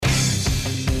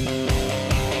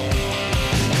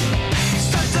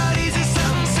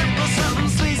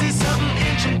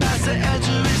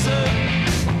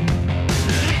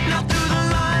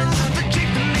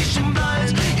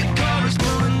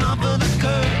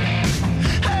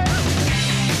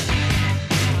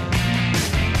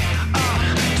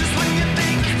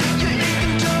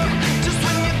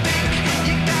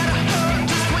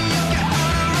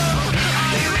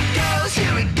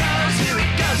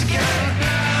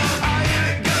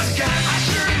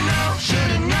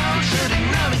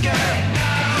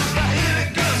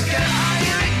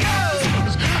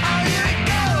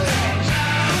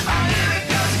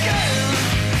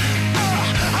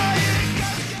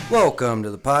Welcome to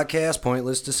the podcast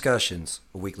Pointless Discussions,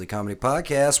 a weekly comedy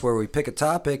podcast where we pick a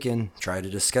topic and try to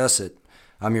discuss it.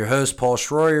 I'm your host, Paul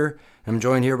Schroyer, and I'm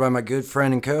joined here by my good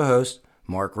friend and co-host,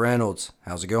 Mark Reynolds.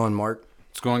 How's it going, Mark?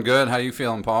 It's going good. How you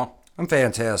feeling, Paul? I'm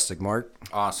fantastic, Mark.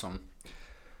 Awesome.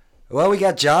 Well, we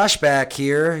got Josh back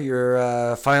here.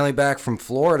 You're finally back from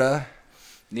Florida.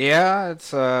 Yeah,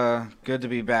 it's good to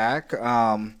be back.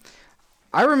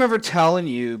 I remember telling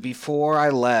you before I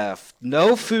left,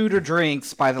 no food or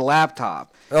drinks by the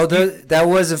laptop. Oh, that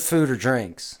wasn't food or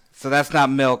drinks. So that's not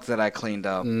milk that I cleaned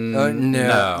up.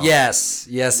 No. Yes,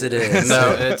 it is.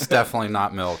 No, it's definitely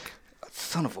not milk.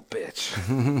 Son of a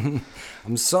bitch.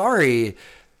 I'm sorry.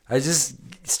 I just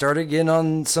started getting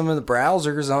on some of the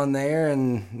browsers on there,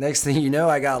 and next thing you know,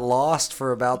 I got lost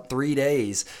for about 3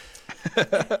 days.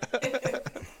 I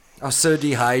was so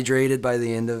dehydrated by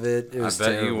the end of it. It was I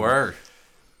bet terrible. you were.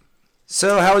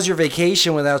 So, how was your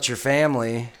vacation without your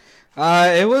family?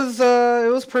 It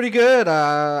was pretty good.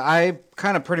 I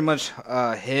kind of pretty much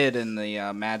hid in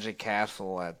the Magic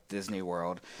Castle at Disney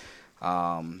World.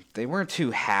 They weren't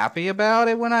too happy about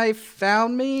it when I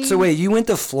found me. So wait, you went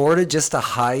to Florida just to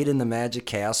hide in the Magic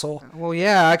Castle? Well,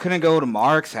 yeah, I couldn't go to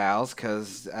Mark's house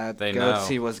because They know.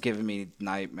 Goatsy was giving me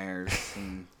nightmares.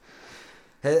 And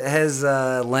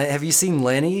Have you seen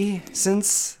Lenny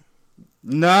since?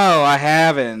 no, I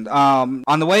haven't.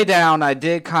 On the way down, I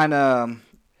did kind of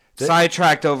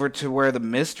sidetracked over to where the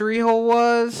mystery hole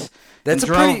was. That's a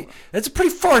pretty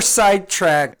far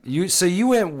sidetrack. So you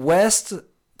went west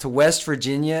to West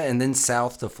Virginia and then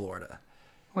south to Florida.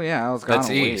 Well, yeah, I was gone That's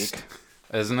a east, week.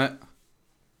 isn't it?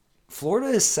 Florida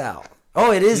is south.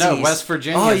 Oh, it is No, east. West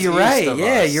Virginia Oh, is you're east right. of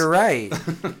Yeah, us. you're right.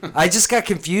 I just got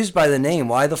confused by the name.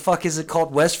 Why the fuck is it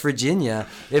called West Virginia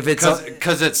if it's...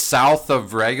 Because it's south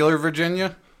of regular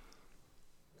Virginia?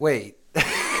 Wait.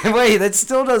 Wait, that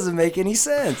still doesn't make any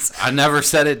sense. I never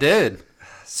said it did.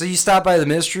 So you stopped by the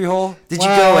mystery hole? Did you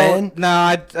Well, go in? No,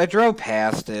 I drove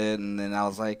past it, and then I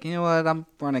was like, you know what? I'm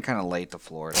running kind of late to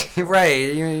Florida.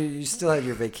 Right. You still had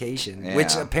your vacation,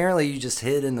 which Yeah. apparently you just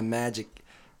hid in the Magic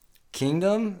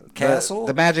Kingdom Castle?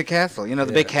 The Magic Castle. You know,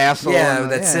 the big castle. Yeah, and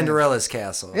that's Cinderella's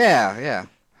castle. Yeah.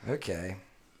 Okay.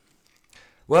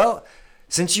 Well,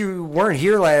 since you weren't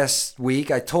here last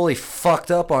week, I totally fucked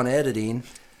up on editing.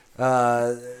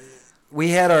 We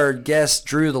had our guest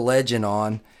Drew the Legend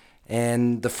on,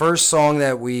 and the first song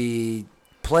that we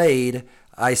played,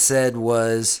 I said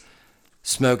was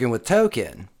Smoking with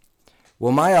Token.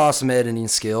 Well, my awesome editing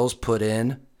skills put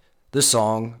in the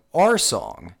song Our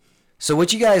Song. So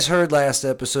what you guys heard last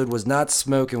episode was not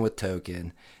Smoking with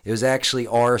Token. It was actually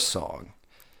Our Song.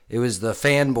 It was the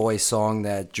fanboy song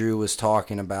that Drew was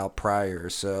talking about prior.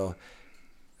 So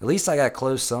at least I got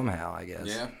close somehow, I guess.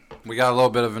 Yeah. We got a little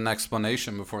bit of an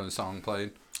explanation before the song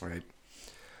played. Right.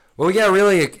 Well, we got a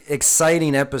really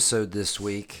exciting episode this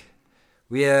week.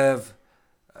 We have,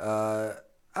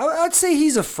 I'd say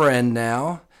he's a friend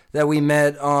now that we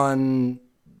met on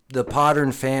the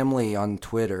Podern family on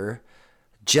Twitter.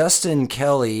 Justin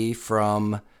Kelly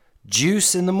from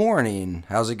Juice in the Morning.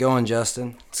 How's it going,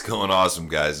 Justin? It's going awesome,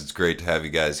 guys. It's great to have you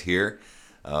guys here.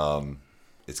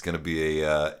 It's going to be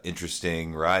a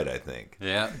interesting ride, I think.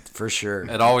 Yeah. For sure.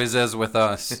 It always is with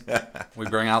us. We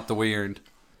bring out the weird.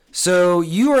 So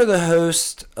you are the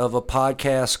host of a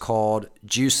podcast called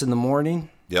Juice in the Morning.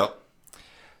 Yep.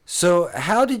 So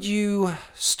how did you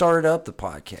start up the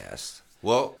podcast?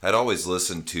 Well, I'd always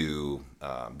listened to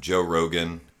Joe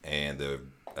Rogan and the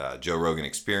Joe Rogan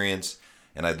Experience,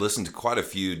 and I'd listened to quite a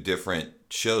few different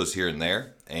shows here and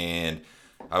there, and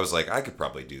I was like, I could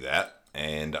probably do that.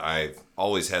 And I've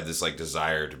always had this like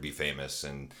desire to be famous.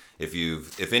 And if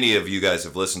any of you guys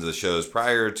have listened to the shows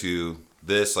prior to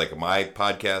this, like my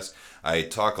podcast, I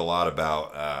talk a lot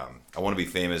about I want to be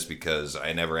famous because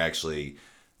I never actually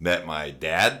met my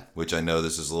dad, which I know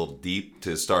this is a little deep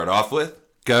to start off with.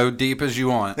 Go deep as you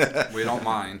want. We don't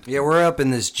mind. Yeah, we're up in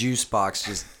this juice box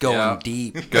just going Yeah.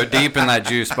 deep. Go deep in that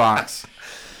juice box.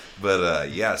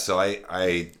 But yeah, so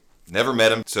I never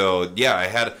met him. So yeah, I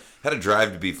had a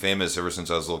drive to be famous ever since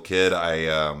I was a little kid.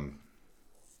 I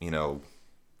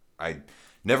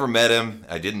never met him.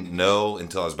 I didn't know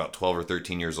until I was about 12 or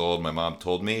 13 years old. My mom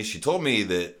told me. She told me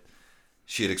that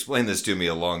she had explained this to me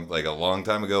a long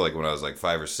time ago, like when I was like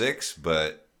 5 or 6,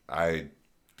 but I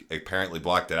apparently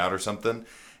blocked it out or something.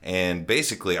 And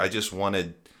basically, I just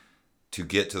wanted to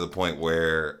get to the point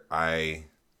where I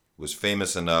was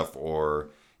famous enough or,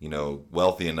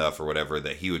 wealthy enough or whatever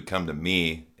that he would come to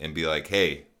me and be like,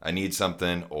 hey, I need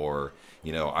something, or,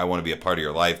 I want to be a part of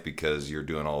your life because you're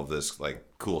doing all of this like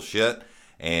cool shit.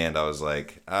 And I was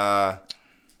like,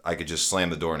 I could just slam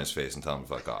the door in his face and tell him to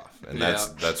fuck off. And Yeah.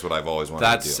 that's what I've always wanted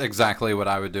to do. That's exactly what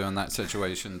I would do in that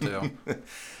situation too.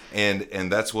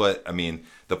 And that's what, I mean,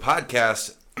 the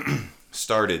podcast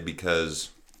started because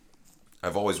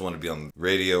I've always wanted to be on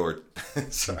radio or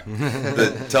sorry,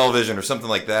 the television or something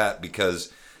like that,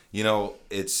 because you know,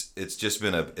 it's just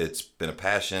been a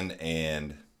passion,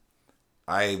 and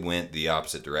I went the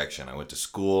opposite direction. I went to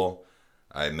school,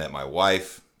 I met my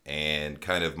wife, and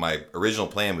kind of my original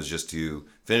plan was just to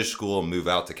finish school and move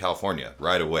out to California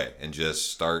right away and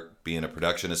just start being a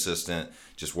production assistant,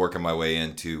 just working my way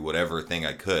into whatever thing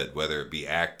I could, whether it be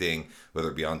acting, whether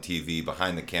it be on TV,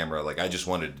 behind the camera. Like, I just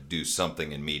wanted to do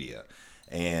something in media.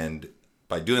 And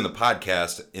by doing the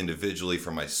podcast individually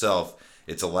for myself,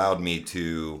 it's allowed me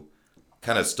to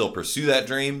kind of still pursue that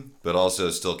dream, but also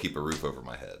still keep a roof over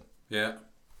my head. Yeah.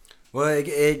 Well,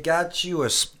 it got you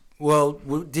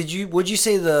would you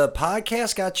say the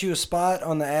podcast got you a spot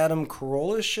on the Adam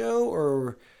Carolla show,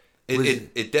 or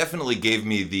It definitely gave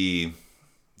me the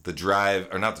drive,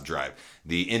 or not the drive,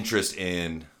 the interest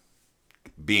in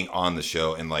being on the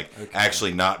show, and like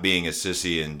actually not being a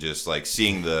sissy, and just like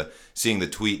seeing the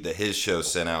tweet that his show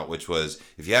sent out, which was,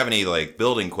 if you have any like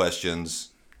building questions,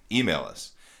 email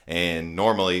us. And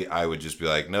normally I would just be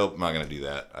like, nope, I'm not going to do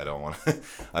that. I don't want to,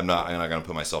 I'm not going to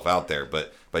put myself out there.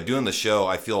 But by doing the show,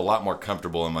 I feel a lot more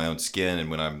comfortable in my own skin. And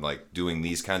when I'm like doing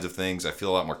these kinds of things, I feel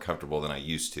a lot more comfortable than I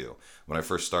used to. When I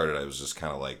first started, I was just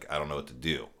kind of like, I don't know what to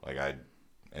do. Like, I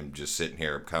am just sitting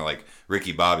here kind of like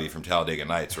Ricky Bobby from Talladega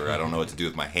Nights, where I don't know what to do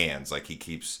with my hands. Like, he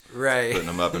keeps putting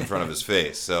them up in front of his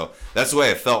face. So that's the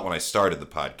way I felt when I started the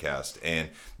podcast. And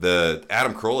the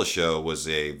Adam Carolla show was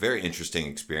a very interesting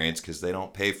experience because they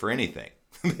don't pay for anything.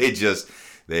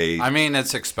 I mean,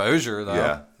 it's exposure though.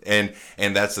 Yeah. And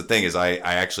that's the thing, is I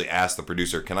actually asked the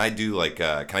producer, can I do like,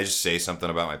 can I just say something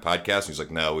about my podcast? And he's like,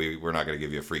 no, we're not going to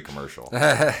give you a free commercial.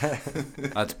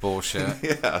 That's bullshit.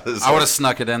 Yeah. I would have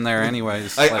snuck it in there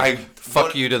anyways.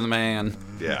 Fuck you to the man.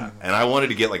 Yeah. And I wanted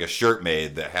to get like a shirt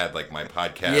made that had like my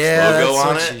podcast that's logo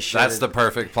on what it. That's the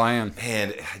perfect plan.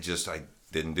 And I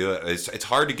didn't do it. It's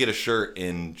hard to get a shirt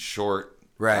in on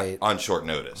short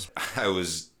notice. I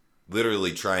was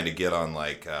literally trying to get on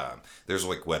like there's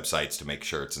like websites to make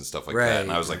shirts and stuff like that,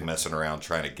 and I was like messing around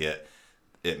trying to get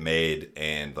it made,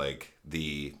 and like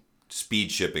the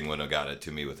speed shipping wouldn't have got it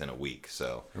to me within a week,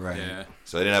 so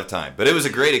so I didn't have time. But it was a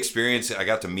great experience. I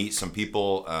got to meet some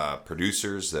people,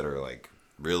 producers that are like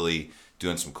really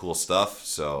doing some cool stuff,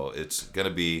 so it's gonna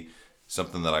be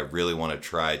something that I really want to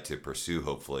try to pursue,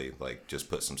 hopefully, like just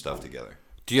put some stuff together.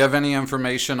 Do you have any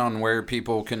information on where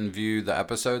people can view the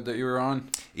episode that you were on?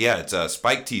 Yeah, it's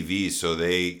Spike TV, so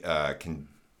they can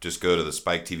just go to the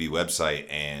Spike TV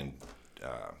website and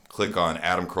click on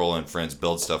Adam Carolla and Friends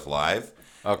Build Stuff Live.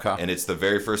 Okay. And it's the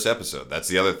very first episode. That's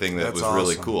the other thing that was awesome.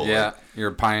 really cool. Yeah, Like, you're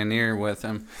a pioneer with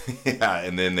him. yeah,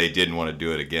 and then they didn't want to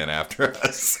do it again after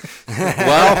us.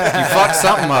 Well, you fucked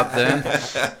something up then.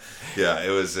 Yeah, it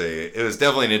was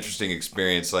definitely an interesting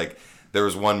experience. Like, there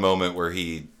was one moment where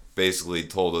he basically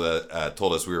told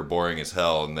us we were boring as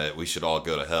hell and that we should all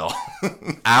go to hell.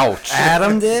 Ouch.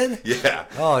 Adam did? Yeah.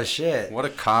 Oh shit. What a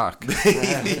cock.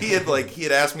 he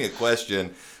had asked me a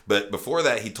question, but before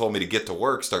that he told me to get to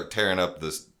work, start tearing up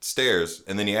the stairs,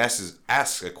 and then he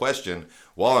asks a question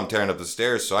while I'm tearing up the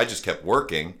stairs, so I just kept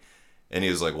working. And he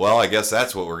was like, well, I guess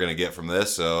that's what we're going to get from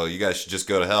this, so you guys should just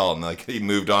go to hell. And like, he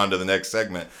moved on to the next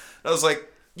segment. I was like,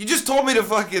 you just told me to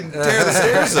fucking tear the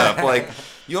stairs up. Like,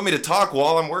 you want me to talk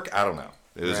while I'm working? I don't know.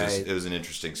 It was it was an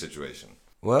interesting situation.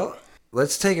 Well,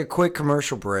 let's take a quick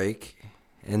commercial break,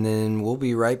 and then we'll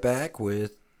be right back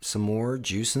with some more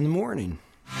Juice in the Morning.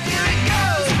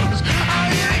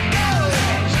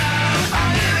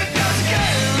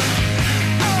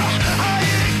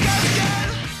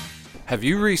 Have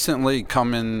you recently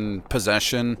come in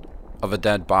possession of a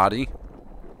dead body?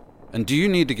 And do you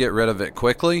need to get rid of it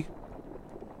quickly?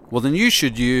 Well, then you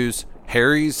should use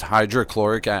Harry's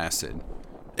hydrochloric acid.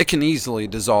 It can easily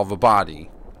dissolve a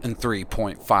body in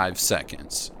 3.5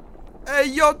 seconds. Hey,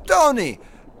 yo, Tony,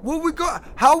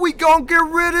 how we gonna get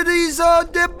rid of these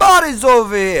dead bodies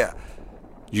over here?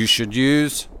 You should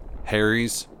use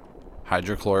Harry's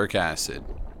hydrochloric acid.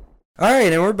 All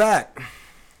right, and we're back.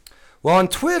 Well, on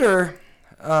Twitter,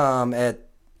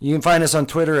 you can find us on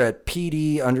Twitter at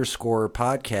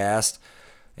PD_podcast.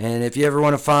 And if you ever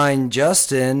want to find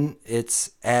Justin,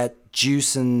 it's at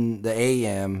Juice in the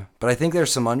AM. But I think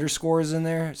there's some underscores in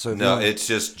there. So it's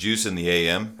just Juice in the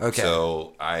AM. Okay.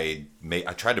 So I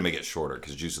tried to make it shorter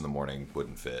because Juice in the Morning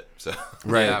wouldn't fit. So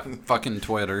Right. Yeah, fucking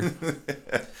Twitter.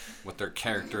 With their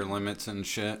character limits and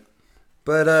shit.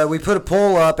 But we put a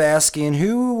poll up asking,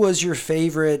 who was your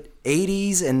favorite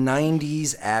 80s and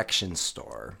 90s action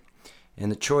star.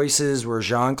 And the choices were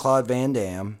Jean-Claude Van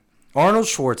Damme, Arnold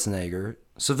Schwarzenegger,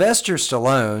 Sylvester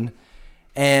Stallone,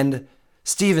 and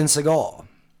Steven Seagal.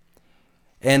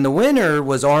 And the winner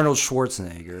was Arnold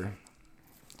Schwarzenegger.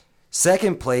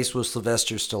 Second place was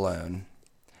Sylvester Stallone.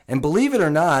 And believe it or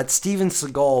not, Steven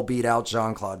Seagal beat out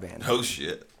Jean-Claude Van Damme. Oh,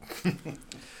 shit.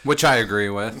 Which I agree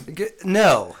with.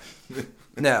 No.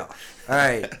 No. All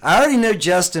right. I already know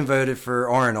Justin voted for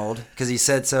Arnold because he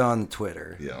said so on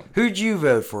Twitter. Yeah. Who'd you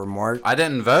vote for, Mark? I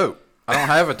didn't vote. I don't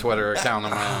have a Twitter account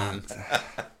of my own.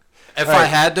 If All right. I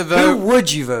had to Who vote,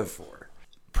 would you vote for?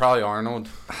 probably Arnold.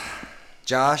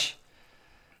 Josh?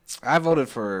 I voted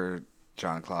for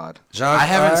John Claude. John? I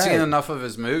haven't all seen right. enough of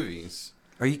his movies.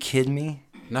 Are you kidding me?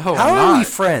 No, How I'm are we not.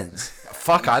 friends?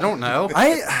 Fuck, I don't know.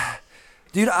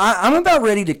 Dude, I'm about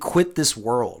ready to quit this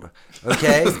world.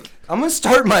 Okay? I'm going to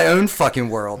start my own fucking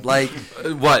world. Like,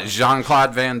 What,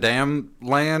 Jean-Claude Van Damme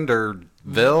land or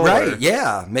Ville? right, or-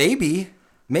 yeah, maybe.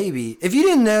 Maybe. If you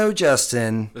didn't know,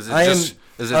 Justin, Is it I just am...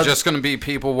 is it just going to be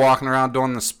people walking around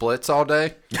doing the splits all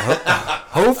day?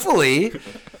 Hopefully.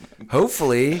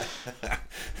 Hopefully.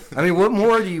 I mean, what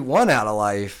more do you want out of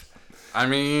life? I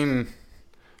mean,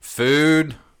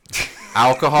 food,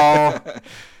 alcohol,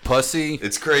 pussy.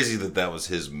 It's crazy that was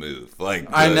his move. Like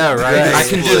I know, right? Right. I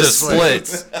can do the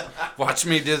Splits. splits. Watch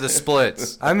me do the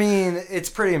splits. I mean, it's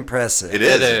pretty impressive. It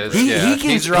It is. is. He yeah. can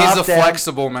he's drop a down-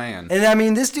 flexible man. And I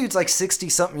mean, this dude's like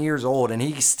 60-something years old, and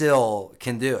he still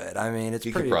can do it. I mean, it's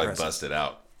You pretty could probably impressive. bust it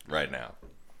out right now.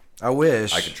 I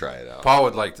wish. I could try it out. Paul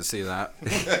would like to see that.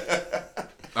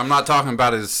 I'm not talking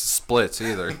about his splits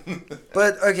either.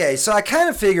 But, okay, so I kind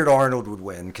of figured Arnold would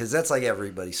win, because that's like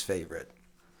everybody's favorite.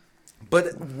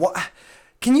 But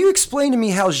can you explain to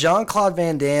me how Jean-Claude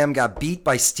Van Damme got beat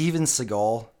by Steven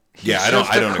Seagal? Yeah, I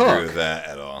just don't a agree cook. with that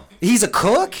at all. He's a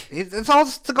cook? That's all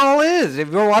Seagal is. If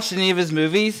you're watching any of his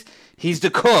movies, he's the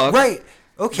cook Right.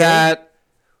 Okay. that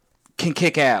can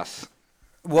kick ass.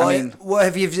 Well, I mean-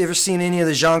 have you ever seen any of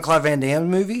the Jean-Claude Van Damme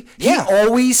movie? Yeah. He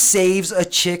always saves a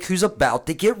chick who's about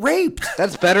to get raped.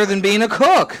 That's better than being a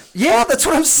cook. Yeah, that's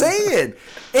what I'm saying.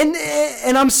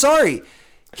 And I'm sorry.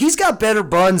 He's got better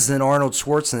buns than Arnold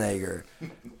Schwarzenegger.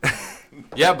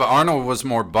 Yeah, but Arnold was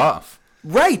more buff.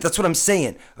 Right, that's what I'm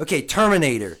saying. Okay,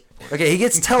 Terminator. Okay, he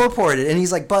gets teleported and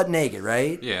he's like butt naked,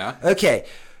 right? Yeah. Okay.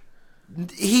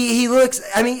 He looks,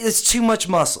 I mean, it's too much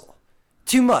muscle.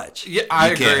 Too much. Yeah, I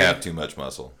You agree. can't have too much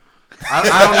muscle. I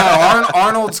don't know.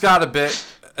 Arnold's got a bit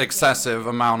excessive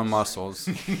amount of muscles.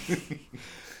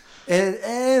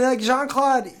 And like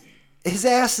Jean-Claude, his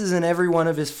ass is in every one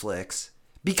of his flicks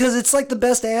because it's like the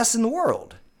best ass in the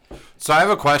world. So I have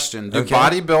a question. Do Okay.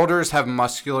 bodybuilders have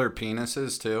muscular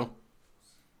penises too?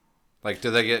 Like,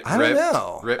 do they get I don't ripped,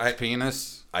 know. ripped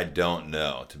penis? I don't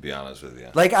know, to be honest with you.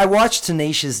 Like I watched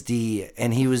Tenacious D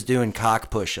and he was doing cock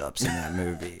push-ups in that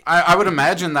movie. I would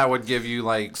imagine that would give you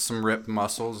like some ripped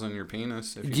muscles in your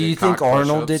penis. If you Do you did think cock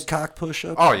Arnold push-ups. did cock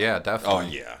push-ups? Oh yeah, Oh,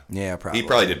 definitely. yeah. Yeah, probably. He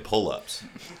probably did pull-ups.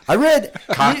 I read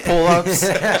Cock pull-ups.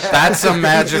 That's a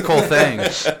magical thing.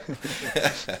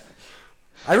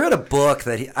 I read a book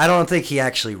that I don't think he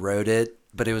actually wrote it,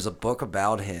 but it was a book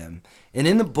about him. And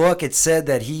in the book, it said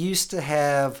that he used to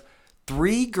have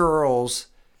 3 girls.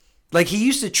 Like, he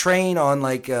used to train on,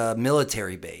 like, a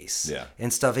military base Yeah.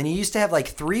 and stuff. And he used to have, like,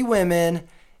 3 women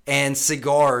and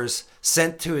cigars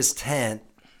sent to his tent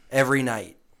every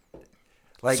night.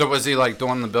 Like, So was he like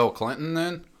doing the Bill Clinton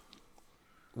then?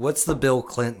 what's the Bill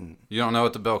Clinton? You don't know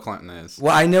what the Bill Clinton is.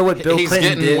 Well, I know what Bill He's Clinton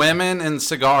getting did. women and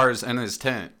cigars in his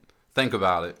tent. Think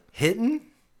about it. Hitting?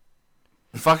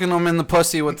 Fucking them in the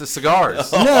pussy with the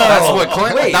cigars. No. That's what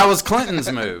Clinton. Wait. That was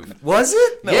Clinton's move. Was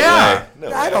it? Yeah. No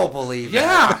I way. don't believe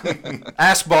that. Yeah.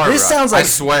 Ask Barbara. This sounds like I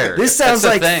swear. This sounds It's a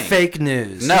like thing. fake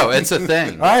news. No, it's a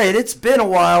thing. All right, it's been a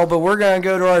while, but we're going to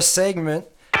go to our segment.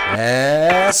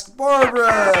 Ask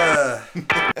Barbara.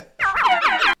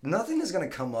 Nothing is going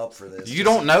to come up for this. You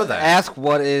don't know that. Ask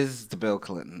what is the Bill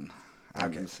Clinton.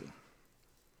 Okay.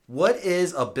 What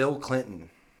is a Bill Clinton?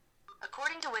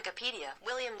 According to Wikipedia,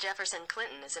 William Jefferson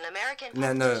Clinton is an American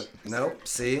No.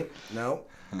 See? No.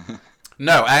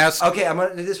 No, ask. Okay,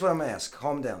 this is what I'm going to ask.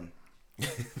 Calm down.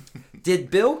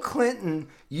 Did Bill Clinton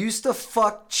used to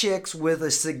fuck chicks with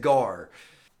a cigar?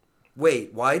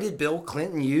 Wait, why did Bill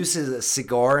Clinton use his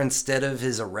cigar instead of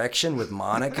his erection with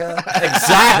Monica?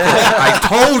 Exactly. I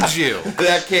told you.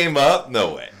 That came up?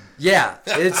 No way. Yeah,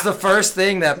 it's the first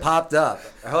thing that popped up.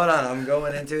 Hold on, I'm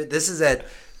going into it. This is at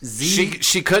Z.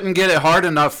 She couldn't get it hard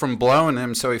enough from blowing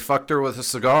him, so he fucked her with a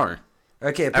cigar.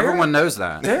 Okay, Everyone knows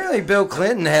that. Apparently, Bill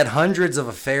Clinton had hundreds of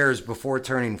affairs before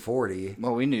turning 40.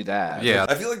 Well, we knew that. Yeah.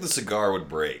 I feel like the cigar would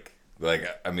break. Like,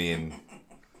 I mean,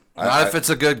 Not if it's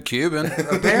a good Cuban.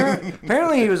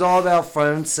 Apparently, he was all about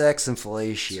fun, sex, and it's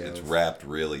fellatio. wrapped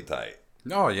really tight.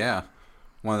 Oh, yeah.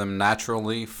 One of them natural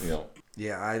leaf. You know,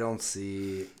 Yeah, I don't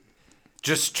see.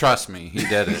 Just trust me, he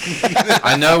did it.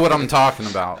 I know what I'm talking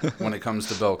about when it comes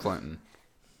to Bill Clinton.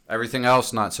 Everything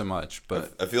else, not so much.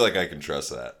 But I feel like I can trust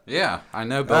that. yeah, I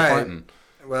know Bill All right. Clinton.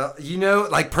 Well,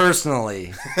 like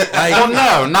personally. Well,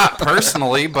 no, not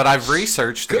personally, but I've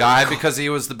researched the guy because he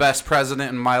was the best president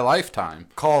in my lifetime.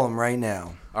 Call him right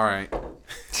now. All right.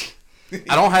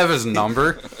 I don't have his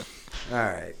number. All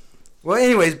right. Well,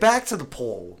 anyways, back to the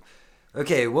poll.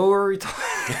 Okay, what were we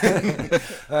talking?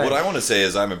 What I want to say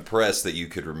is I'm impressed that you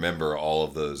could remember all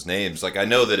of those names. Like, I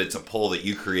know that it's a poll that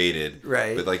you created,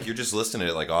 Right. But like, you're just listening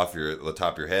to it like off the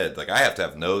top of your head. Like, I have to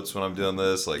have notes when I'm doing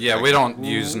this. Like, Yeah, we don't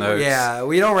use notes. Yeah,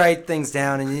 we don't write things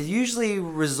down, and it usually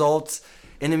results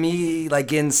in me like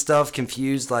getting stuff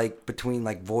confused, like between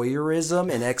like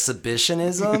voyeurism and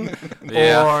exhibitionism,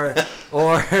 Yeah.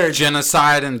 or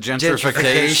Genocide and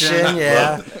gentrification.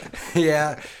 Yeah,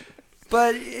 yeah.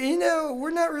 But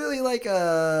we're not really like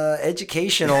a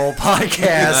educational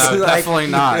podcast. No, Like, definitely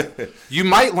not. You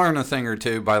might learn a thing or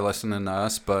two by listening to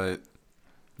us, but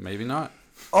maybe not.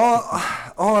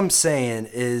 all I'm saying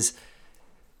is,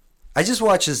 I just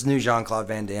watched this new Jean-Claude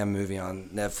Van Damme movie on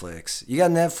Netflix. You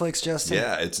got Netflix, Justin?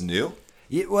 Yeah, it's new.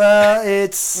 Well,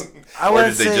 it's. I Or would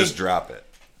did they say just drop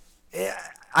it?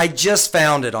 I just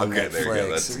found it on Okay, Netflix. there you go.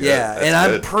 That's good. Yeah, That's and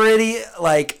I'm good. pretty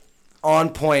like on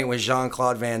point with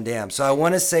Jean-Claude Van Damme. So I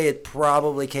want to say it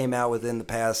probably came out within the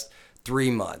past 3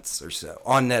 months or so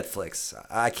on Netflix.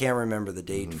 I can't remember the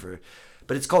date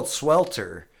but it's called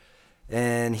Swelter,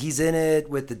 and he's in it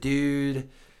with the dude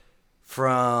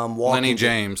from Walking Lenny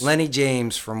James. Lenny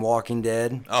James from Walking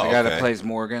Dead. Oh, The guy okay. that plays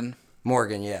Morgan.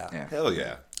 Morgan, yeah. Hell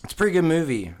yeah. It's a pretty good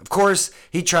movie. Of course,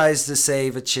 he tries to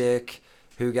save a chick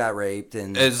who got raped,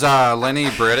 and Is Lenny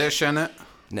British in it?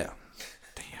 no.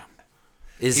 Damn.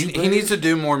 Is He British? needs to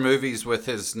do more movies with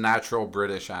his natural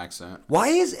British accent. Why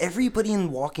is everybody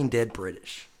in Walking Dead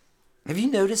British? Have you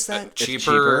noticed that?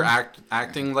 Cheaper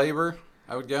acting labor,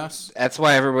 I would guess. That's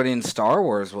why everybody in Star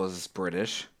Wars was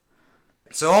British.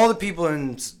 So all the people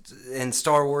in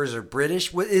Star Wars are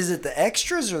British. What is it? The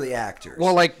extras or the actors?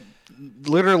 Well, like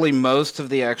literally most of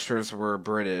the extras were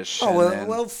British. oh and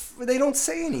well, then- they don't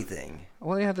say anything.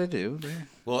 well, yeah, they do.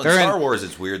 Well, in They're Star Wars,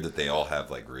 it's weird that they all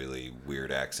have like really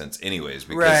weird accents, anyways,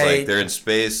 because Right. like they're in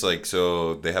space, like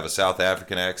so they have a South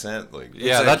African accent. Like,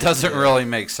 Yeah, that doesn't really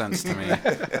make sense to me.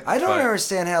 I don't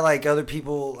understand how like other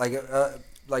people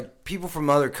like people from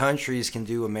other countries can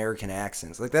do American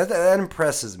accents. Like that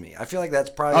impresses me. I feel like that's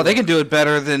probably Oh, they can do it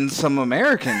better than some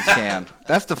Americans can.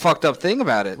 That's the fucked up thing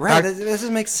about it. right. That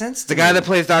doesn't make sense. To The guy me. that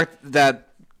plays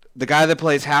the guy that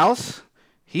plays House,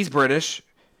 he's British.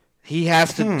 He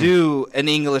has to do an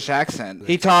English accent.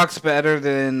 He talks better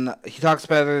than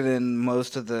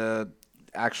most of the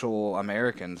actual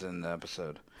Americans in the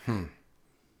episode.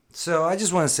 So I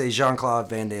just want to say Jean-Claude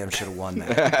Van Damme should have won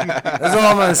that. That's all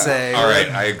I'm gonna say. All right,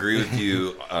 I agree with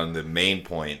you on the main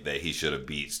point that he should have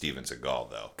beat Steven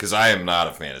Seagal, though, because I am not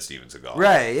a fan of Steven Seagal.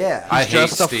 Right? Yeah. I hate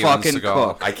just a Steven fucking Seagal.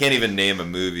 cook. I can't even name a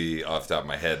movie off the top of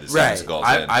my head that Right. Steven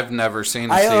Seagal's in. I've never seen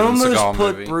a I Steven almost Seagal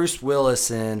put movie. Bruce Willis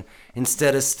in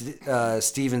instead of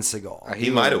Steven Seagal. He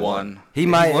might have won. He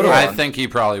might. would've yeah, I think he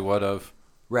probably would have,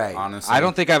 right. honestly. I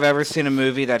don't think I've ever seen a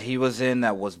movie that he was in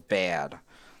that was bad.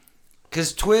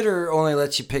 Because Twitter only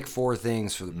lets you pick 4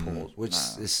 things for the polls, which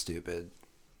is stupid.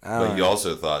 But you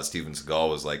also thought Steven Seagal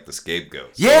was like the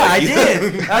scapegoat. So, Yeah, like, I you-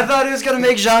 did. I thought it was going to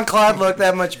make Jean-Claude look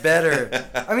that much better.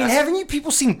 I mean, haven't you people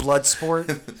seen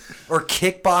Bloodsport or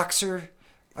Kickboxer?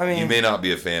 I mean, You may not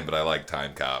be a fan, but I like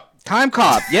Time Cop. Time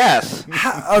Cop, yes.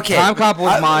 okay. Time Cop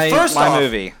was first my off,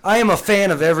 movie. I am a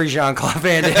fan of every Jean-Claude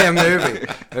Van Damme movie.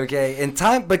 Okay, and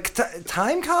Time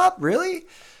Cop, really?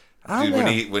 I Dude, don't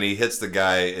know. when he hits the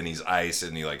guy and he's ice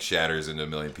and he like shatters into a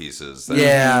million pieces.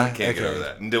 Yeah, I can't get okay. over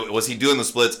that. And was he doing the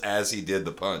splits as he did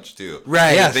the punch too?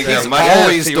 Right. Yes, I think he's that might-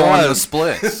 Always he doing the was.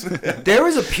 splits. There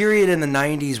was a period in the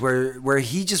 90s where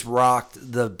he just rocked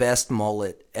the best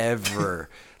mullet ever.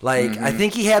 Like, I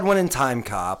think he had one in Time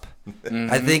Cop.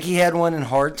 I think he had one in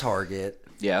Hard Target.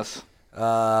 Yes.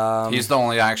 He's the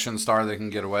only action star that can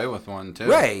get away with one, too.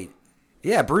 Right.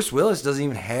 Yeah, Bruce Willis doesn't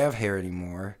even have hair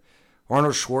anymore.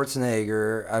 Arnold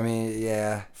Schwarzenegger, I mean,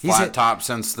 yeah. He's Flat top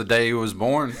since the day he was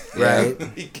born. right.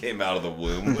 He came out of the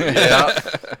womb Yeah.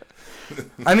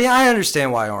 I mean, I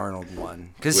understand why Arnold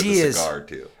won. Because with he a is. cigar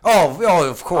too. Oh,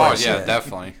 of Oh, course. yeah,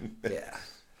 definitely. Yeah.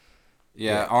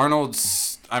 Yeah,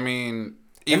 Arnold's, I mean,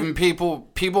 even people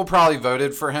probably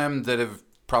voted for him that have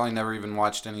probably never even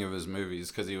watched any of his movies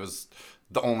because he was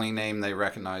the only name they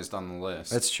recognized on the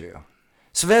list. That's true.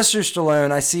 Sylvester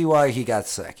Stallone, I see why he got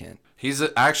second. He's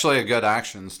actually a good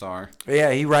action star.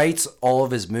 Yeah, he writes all of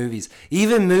his movies.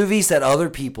 Even movies that other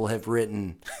people have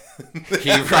written. He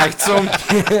writes them.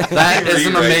 That is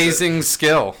an rewrites amazing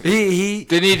skill. He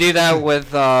Didn't he do that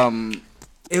with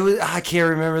it was I can't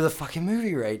remember the fucking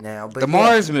movie right now, but the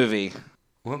Mars movie?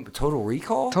 What, Total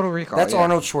Recall? Total Recall, That's yeah.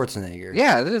 Arnold Schwarzenegger.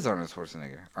 Yeah, it is Arnold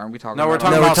Schwarzenegger. Aren't we talking No, we're about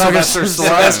talking No, we're about talking Sylvester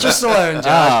Stallone. Sylvester Stallone,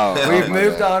 Josh. Oh, We've my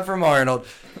moved bad. on from Arnold.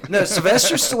 No,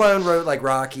 Sylvester Stallone wrote like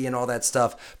Rocky and all that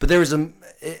stuff. But there was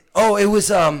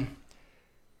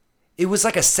it was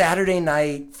like a Saturday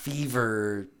Night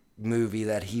Fever movie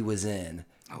that he was in,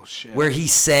 Oh shit. where he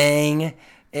sang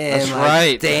and That's like,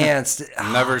 right. danced.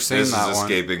 Never seen This is that one.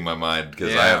 escaping my mind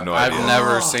because Yeah, I have no idea. I've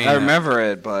never seen I it. remember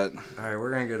it, but All right,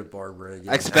 we're gonna go to Barbara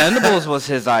again. Expendables was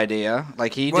his idea.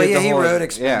 Like he Well, did yeah, the he whole. wrote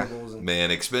Yeah. Expendables. and- Man,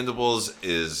 Expendables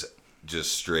is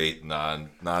just straight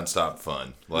non-stop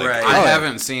fun. Like Right. I Oh, yeah.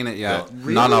 haven't seen it yet.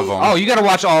 Really? None of them. Oh, you got to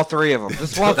watch all three of them.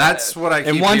 Just one, That's what I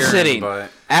keep in one hearing, sitting. but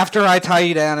After I tie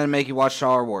you down and make you watch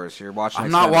Star Wars, you're watching.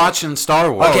 I'm not Expendables. watching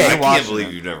Star Wars. Okay. I you're can't watching believe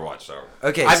it. you've never watched Star Wars.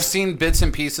 Okay, I've seen bits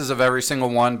and pieces of every single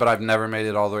one, but I've never made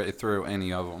it all the way through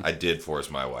any of them. I did force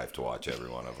my wife to watch every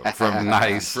one of them From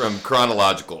nice. from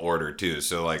chronological order too.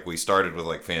 So like we started with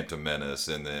like Phantom Menace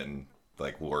and then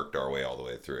like worked our way all the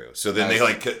way through. So then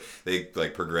they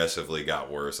progressively got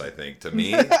worse. I think to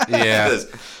me, Yeah.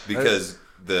 because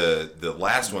the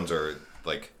last ones are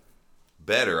like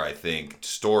better. I think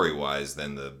story wise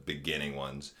than the beginning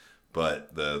ones,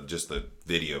 but the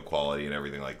video quality and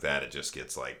everything like that, it just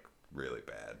gets like really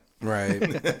bad.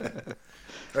 Right.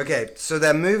 Okay, so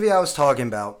that movie I was talking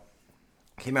about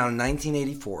came out in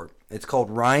 1984. It's called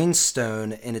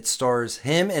Rhinestone, and it stars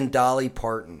him and Dolly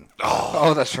Parton.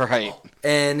 Oh, that's right.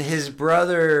 And his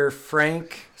brother,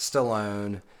 Frank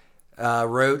Stallone,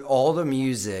 wrote all the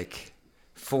music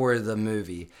for the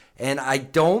movie. And I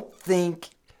don't think...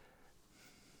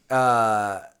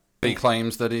 He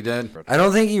claims that he did. I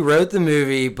don't think he wrote the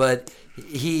movie, but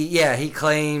he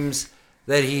claims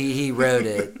that he wrote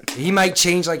it. He might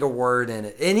change like a word in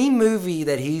it. Any movie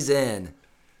that he's in,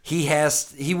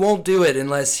 he won't do it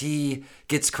unless he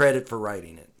gets credit for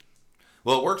writing it.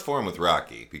 Well, it worked for him with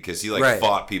Rocky because he Right.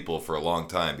 fought people for a long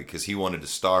time because he wanted to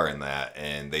star in that,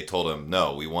 and they told him,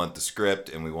 "No, we want the script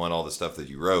and we want all the stuff that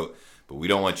you wrote, but we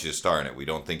don't want you to star in it. We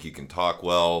don't think you can talk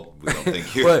well. We don't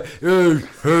think you." But,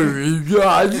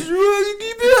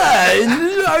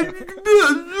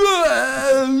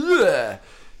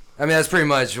 I mean, that's pretty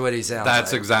much what he sounds like.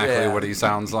 That's exactly Yeah. what he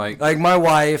sounds like. Like, my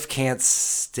wife can't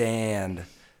stand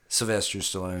Sylvester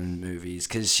Stallone movies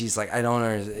because she's like, I don't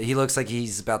know. He looks like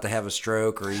he's about to have a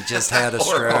stroke, or he just had a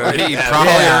stroke. He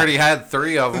probably already had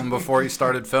 3 of them before he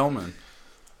started filming.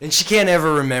 And she can't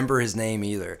ever remember his name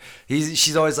either.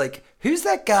 She's always like, who's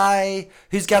that guy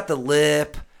who's got the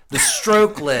lip, the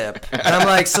stroke lip? And I'm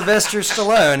like, Sylvester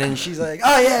Stallone. And she's like,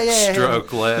 oh, yeah, him."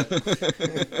 Stroke lip.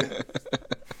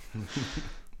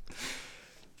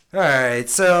 All right,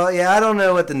 so yeah, I don't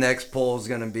know what the next poll is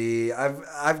gonna be.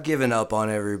 I've given up on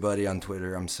everybody on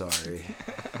Twitter. I'm sorry.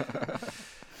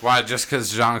 Why, just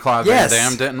because Jean-Claude Yes. Van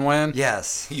Damme didn't win?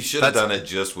 Yes, You should have done it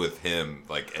just with him,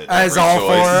 like at as every all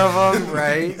choice. 4 of them,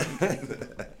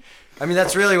 right? I mean,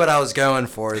 that's really what I was going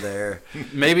for there.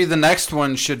 Maybe the next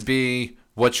one should be,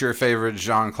 what's your favorite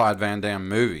Jean-Claude Van Damme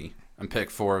movie? And pick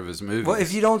 4 of his movies. Well,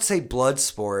 if you don't say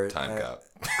Bloodsport, Time cop.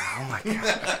 oh my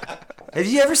god, have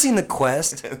you ever seen The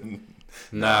Quest?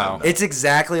 No. It's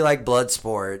exactly like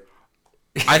Bloodsport.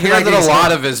 I hear Like that a he's lot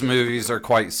gonna- of his movies are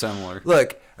quite similar.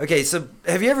 Look, okay, so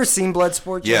have you ever seen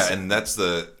Bloodsport? Yeah, Jesse? and that's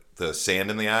the sand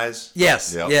in the eyes.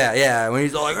 Yes. Yep. Yeah. When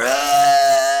he's all like,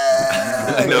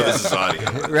 I know this is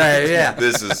audio. right, yeah.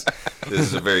 This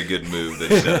is a very good move that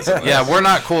he does. Yeah, we're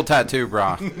not Cool Tattoo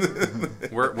Bra.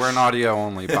 We're an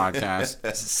audio-only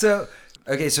podcast. So,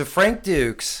 okay, so Frank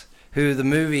Dukes, who the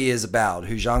movie is about,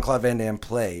 who Jean-Claude Van Damme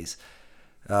plays,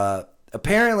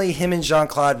 apparently him and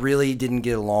Jean-Claude really didn't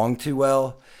get along too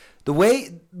well. The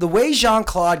way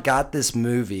Jean-Claude got this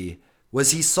movie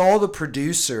was he saw the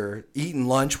producer eating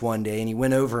lunch one day and he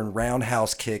went over and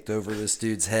roundhouse kicked over this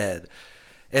dude's head.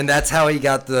 And that's how he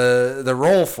got the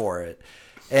role for it.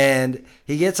 And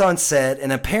he gets on set,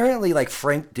 and apparently like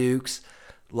Frank Dukes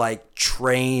like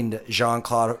trained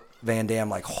Jean-Claude Van Damme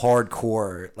like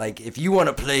hardcore. Like, if you want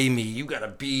to play me, you got to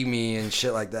be me and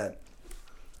shit like that.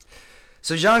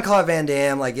 So Jean-Claude Van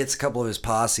Damme like gets a couple of his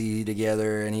posse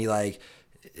together, and he like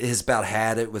has about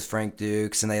had it with Frank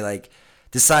Dukes, and they like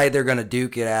decide they're gonna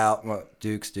duke it out. Well,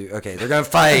 Dukes do. Okay, they're gonna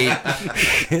fight.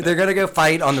 They're gonna go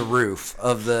fight on the roof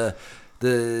of the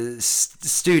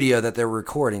studio that they're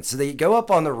recording. So they go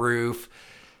up on the roof,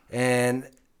 and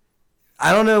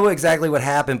I don't know exactly what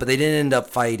happened, but they didn't end up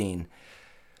fighting.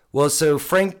 Well, so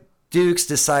Frank Dukes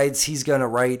decides he's going to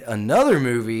write another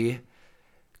movie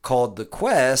called The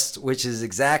Quest, which is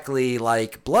exactly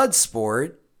like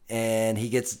Bloodsport, and he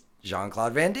gets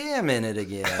Jean-Claude Van Damme in it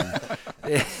again.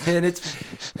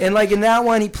 and like in that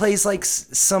one, he plays like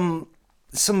some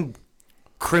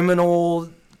criminal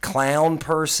clown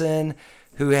person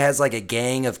who has like a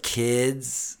gang of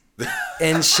kids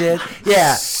and shit.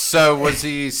 Yeah. So was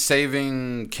he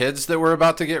saving kids that were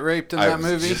about to get raped in that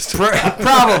movie?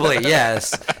 Probably,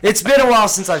 yes. It's been a while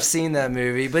since I've seen that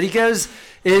movie, but he goes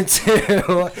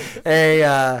into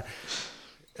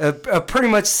a pretty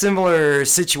much similar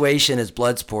situation as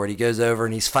Bloodsport. He goes over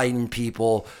and he's fighting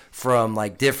people from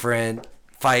like different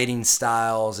fighting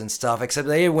styles and stuff, except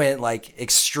they went like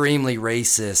extremely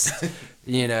racist,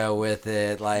 with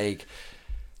it. Like,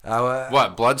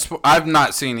 what, Bloodsport? I've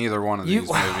not seen either one of these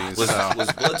movies. Was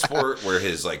Bloodsport where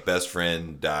his like best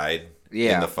friend died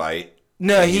in the fight?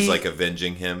 No, he's like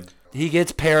avenging him. He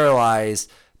gets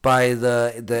paralyzed by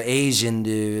the Asian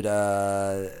dude.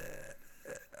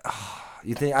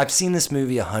 You think I've seen this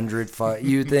movie 100?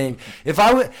 You think if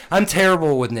I would? I'm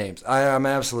terrible with names. I'm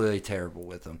absolutely terrible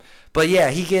with them. But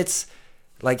yeah, he gets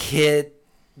like hit.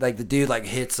 Like the dude like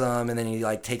hits him, and then he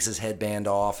like takes his headband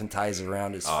off and ties it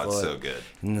around his foot. Oh, it's so good.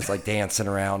 And it's like dancing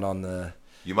around on the.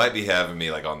 You might be having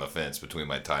me like on the fence between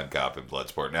my Time Cop and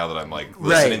Bloodsport now that I'm like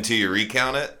listening to you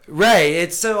recount it. Right,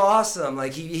 it's so awesome.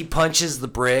 Like he punches the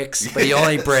bricks, but he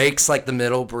only breaks like the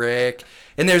middle brick.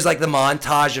 And there's like the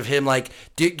montage of him like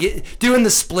doing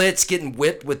the splits, getting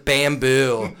whipped with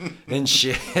bamboo and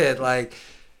shit. Like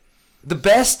the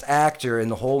best actor in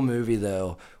the whole movie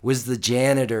though was the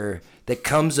janitor that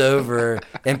comes over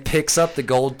and picks up the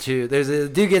gold tooth. There's a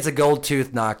dude gets a gold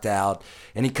tooth knocked out,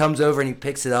 and he comes over and he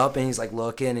picks it up and he's like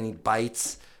looking and he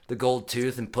bites the gold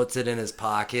tooth and puts it in his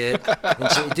pocket.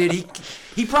 And so, dude,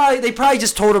 they probably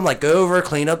just told him like go over,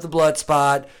 clean up the blood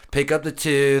spot, pick up the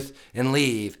tooth, and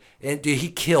leave. And dude, he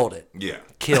killed it. Yeah,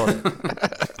 killed it.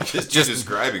 just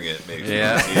describing it makes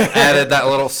added that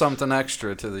little something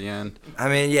extra to the end. I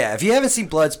mean, yeah, if you haven't seen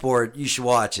Bloodsport, you should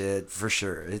watch it for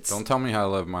sure. Don't tell me how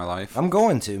to live my life. I'm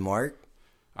going to, Mark.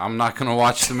 I'm not going to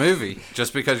watch the movie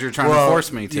just because you're trying to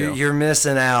force me to. You're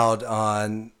missing out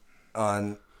on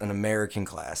an American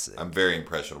classic. I'm very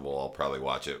impressionable. I'll probably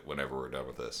watch it whenever we're done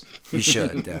with this. You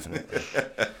should, definitely.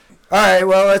 All right,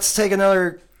 well, let's take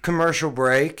another commercial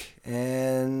break,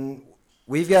 and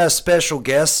we've got a special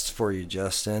guest for you,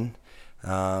 Justin.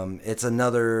 It's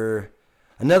another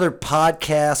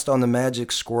podcast on the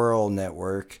Magic Squirrel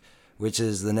Network, which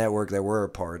is the network that we're a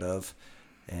part of,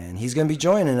 and he's going to be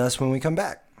joining us when we come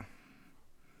back.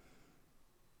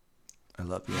 I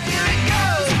love you.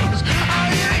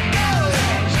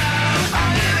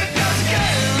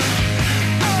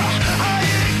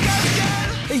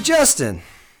 Hey, Justin.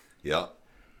 Yeah.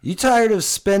 You tired of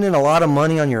spending a lot of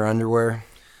money on your underwear?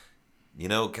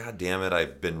 God damn it,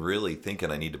 I've been really thinking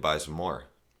I need to buy some more.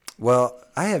 Well,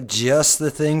 I have just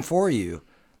the thing for you.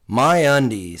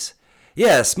 MyUndies.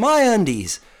 Yes,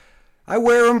 MyUndies. I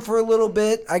wear them for a little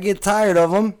bit, I get tired of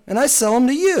them, and I sell them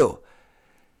to you.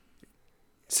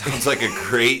 Sounds like a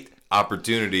great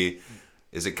opportunity.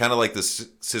 Is it kind of like the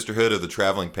Sisterhood of the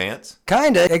Traveling Pants?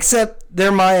 Kinda, except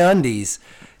they're MyUndies.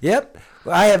 Yep,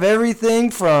 I have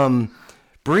everything from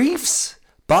briefs,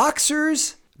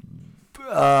 boxers,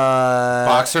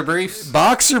 boxer briefs,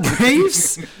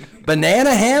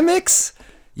 banana hammocks.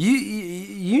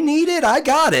 You need it, I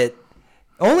got it.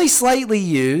 Only slightly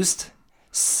used.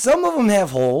 Some of them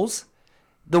have holes.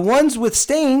 The ones with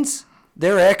stains,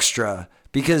 they're extra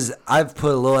because I've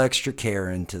put a little extra care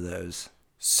into those.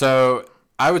 So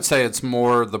I would say it's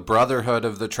more the Brotherhood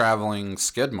of the Traveling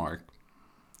Skid Mark.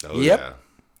 Oh, yep. Yeah.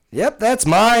 Yep, that's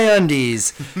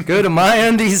MyUndies. Go to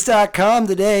MyUndies.com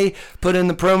today, put in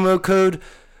the promo code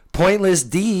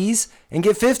PointlessDs, and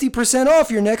get 50% off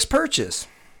your next purchase.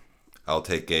 I'll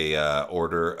take a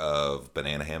order of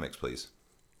banana hammocks, please.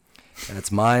 That's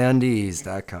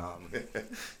MyUndies.com.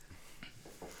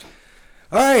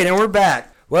 All right, and we're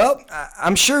back. Well,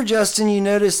 I'm sure, Justin, you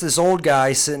noticed this old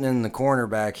guy sitting in the corner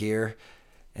back here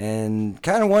and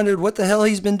kind of wondered what the hell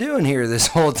he's been doing here this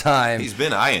whole time. He's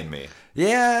been eyeing me.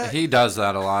 Yeah. He does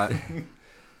that a lot.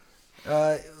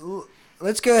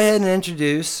 Let's go ahead and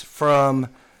introduce from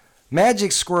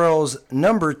Magic Squirrel's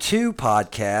 #2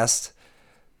 podcast,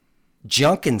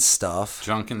 Junkin' Stuff.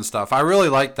 Junkin' Stuff. I really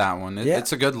like that one. Yeah.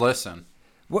 It's a good listen.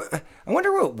 I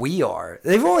wonder what we are.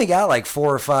 They've only got like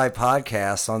 4 or 5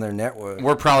 podcasts on their network.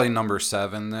 We're probably number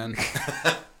 7 then.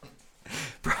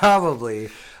 Probably.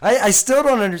 I still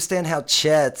don't understand how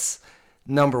Chet's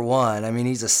number one. I mean,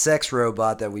 he's a sex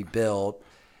robot that we built.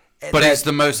 But he's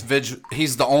the most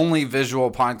he's the only visual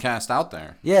podcast out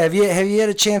there. Yeah, have you had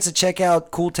a chance to check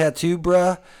out Cool Tattoo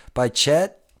Bruh by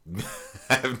Chet?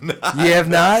 I have not. You have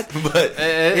not? But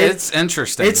It's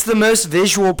interesting. It's the most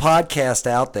visual podcast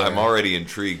out there. I'm already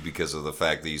intrigued because of the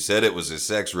fact that you said it was a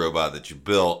sex robot that you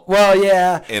built. Well,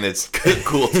 yeah. And it's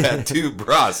Cool Tattoo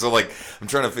Bra. So, like, I'm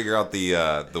trying to figure out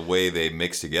the way they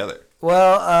mix together.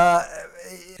 Well,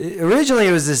 originally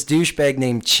it was this douchebag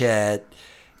named Chet,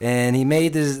 and he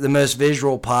made the most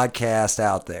visual podcast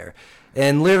out there.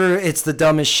 And literally, it's the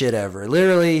dumbest shit ever.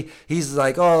 Literally, he's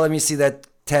like, oh, let me see that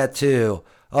tattoo.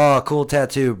 Oh, cool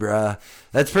tattoo, bruh.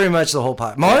 That's pretty much the whole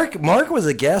pod. Mark was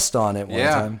a guest on it one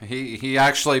time. He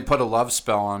actually put a love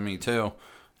spell on me, too,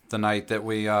 the night that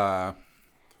we got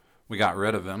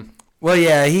rid of him. Well,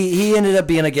 yeah, he ended up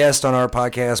being a guest on our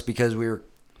podcast because we were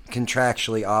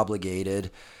contractually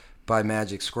obligated by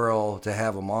Magic Squirrel to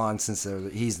have him on since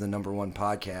he's the number one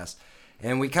podcast.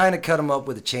 And we kind of cut him up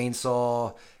with a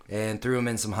chainsaw and threw him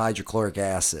in some hydrochloric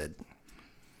acid.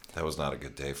 That was not a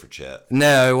good day for Chet.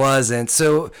 No, it wasn't.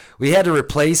 So we had to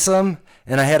replace him,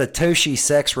 and I had a Toshi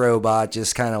sex robot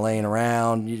just kind of laying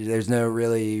around. There's no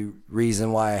really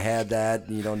reason why I had that.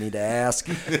 You don't need to ask.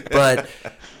 But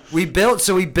we built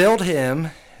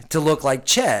him to look like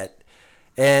Chet.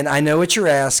 And I know what you're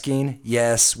asking.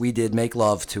 Yes, we did make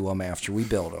love to him after we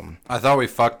built him. I thought we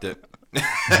fucked it.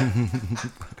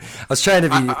 I was trying to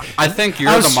be. I think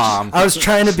you're the mom. I was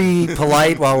trying to be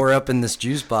polite while we're up in this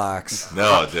juice box.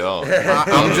 No, don't.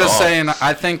 I'm just saying,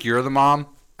 I think you're the mom.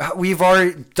 We've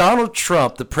already Donald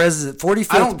Trump, the president, 45th.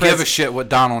 I don't give a shit what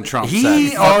Donald Trump said. He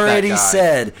Fuck that already guy.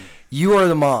 said you are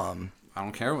the mom. I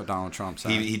don't care what Donald Trump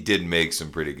said. He did make some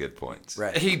pretty good points.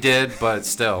 Right. He did, but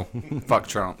still, fuck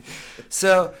Trump.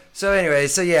 So anyway,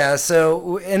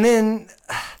 and then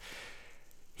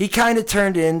he kind of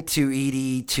turned into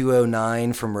ED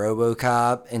 209 from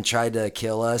RoboCop and tried to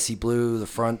kill us. He blew the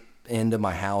front end of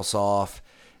my house off,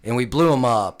 and we blew him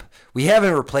up. We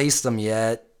haven't replaced him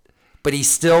yet, but he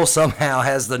still somehow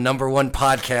has the number one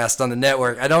podcast on the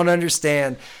network. I don't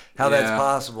understand how that's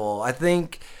possible. I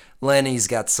think Lenny's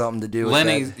got something to do with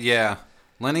that. Yeah.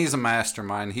 Lenny's a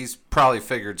mastermind. He's probably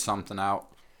figured something out.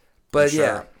 But sure.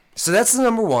 yeah, so that's the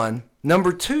number one.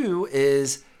 Number two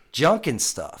is Junkin'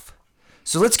 Stuff.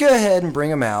 So let's go ahead and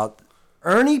bring him out.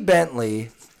 Ernie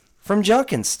Bentley from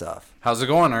Junkin' Stuff. How's it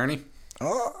going, Ernie?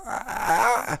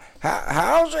 Oh,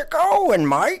 how's it going,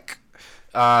 Mike?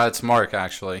 It's Mark,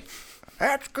 actually.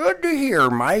 That's good to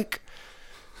hear, Mike.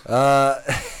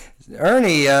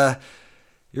 Ernie,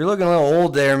 you're looking a little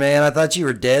old there, man. I thought you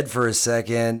were dead for a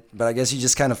second, but I guess you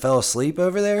just kind of fell asleep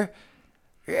over there?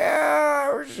 Yeah,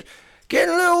 I was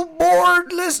getting a little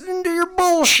bored listening to your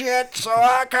bullshit, so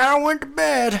I kind of went to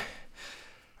bed.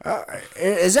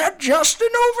 Is that Justin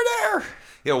over there?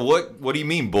 Yeah, what do you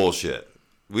mean bullshit?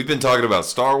 We've been talking about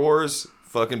Star Wars,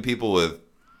 fucking people with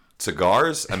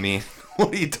cigars. I mean,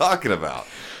 what are you talking about?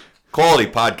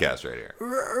 Quality podcast right here.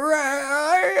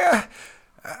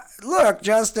 Look,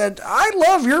 Justin, I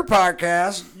love your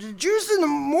podcast. Juice in the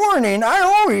morning. I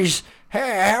always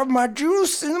have my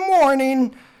juice in the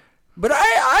morning, but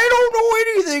I don't know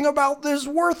anything about this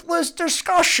worthless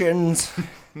discussions.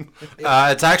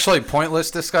 It's actually pointless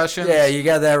discussion. Yeah, you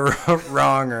got that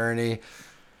wrong, Ernie.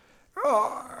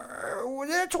 Oh,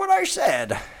 that's what I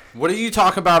said. What do you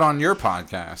talk about on your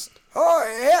podcast?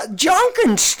 Oh, yeah,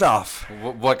 Junkin' Stuff.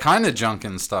 What kind of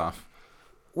junkin' stuff?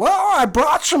 Well, I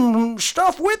brought some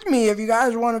stuff with me if you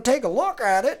guys want to take a look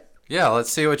at it. Yeah,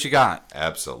 let's see what you got.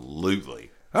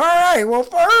 Absolutely. All right, well,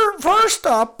 first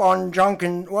up on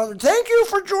Junkin'... Well, thank you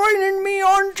for joining me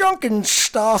on Junkin'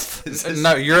 Stuff.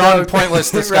 No, you're on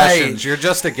pointless discussions. Right. You're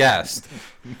just a guest.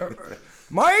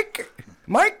 Mike,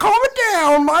 calm it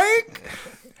down, Mike.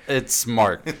 It's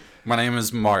Mark. My name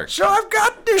is Mark. So I've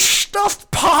got this stuffed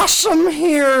possum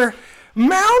here,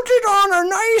 mounted on a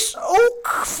nice oak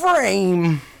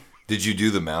frame. Did you do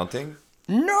the mounting?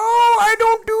 No, I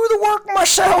don't do the work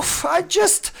myself. I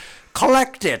just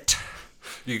collect it.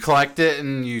 You collect it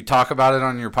and you talk about it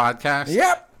on your podcast?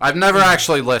 Yep. I've never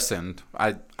actually listened.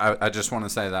 I just want to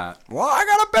say that. Well, I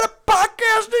got a better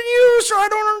podcast than you, so I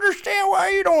don't understand why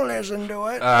you don't listen to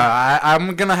it.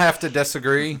 I'm going to have to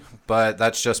disagree, but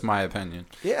that's just my opinion.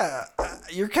 Yeah,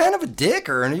 you're kind of a dick,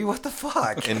 Ernie. What the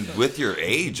fuck? And with your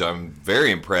age, I'm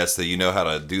very impressed that you know how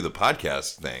to do the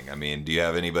podcast thing. I mean, do you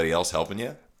have anybody else helping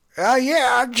you?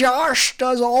 Yeah, Josh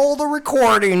does all the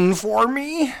recording for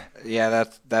me. Yeah,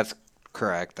 that's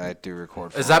correct. I do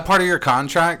record. Is that part of your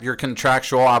contract, your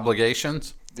contractual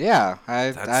obligations? Yeah,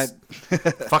 That's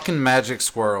fucking magic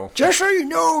squirrel. Just so you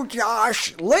know,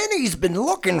 Josh, Lenny's been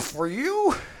looking for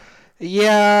you.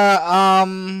 yeah.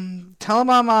 Tell him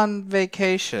I'm on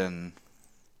vacation.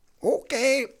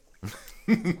 Okay.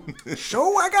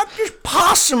 So I got this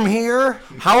possum here.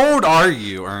 How old are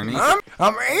you, Ernie? I'm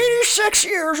 86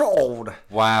 years old.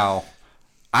 Wow.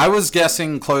 I was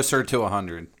guessing closer to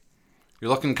 100. You're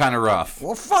looking kind of rough.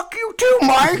 Well, fuck you too,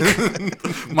 Mike.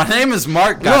 My name is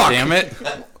Mark,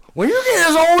 goddammit. When you get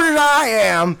as old as I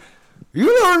am, you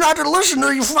learn not to listen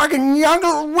to you fucking young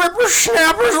little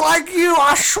whippersnappers like you.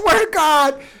 I swear to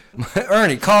God.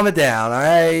 Ernie, calm it down, all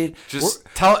right? Just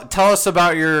tell us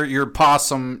about your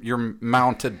possum, your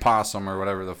mounted possum or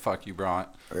whatever the fuck you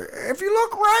brought. If you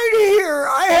look right here,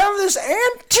 I have this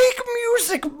antique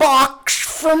music box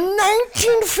from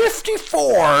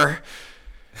 1954.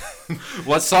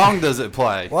 What song does it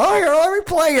play? Well, here, let me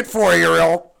play it for you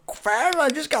real fast. I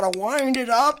just gotta wind it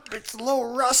up. It's a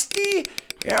little rusty.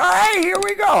 All right, here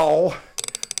we go.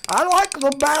 I like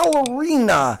the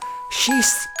ballerina. She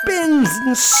spins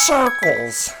in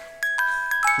circles.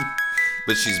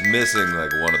 But she's missing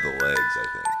like one of the legs, I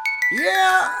think.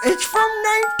 Yeah, it's from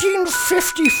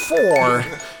 1954.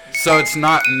 So it's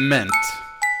not mint.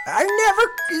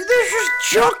 This is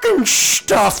junk and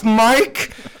stuff,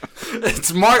 Mike.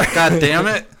 It's Mark,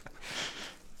 goddammit.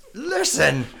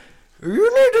 Listen, you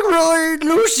need to really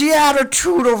lose the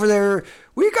attitude over there.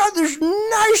 We got this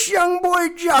nice young boy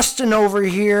Justin over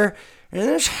here, and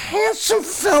this handsome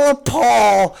fella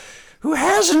Paul, who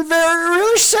hasn't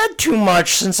really said too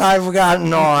much since I've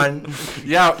gotten on.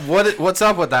 Yeah, what's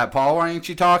up with that, Paul? Why ain't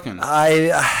you talking?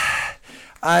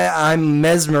 I'm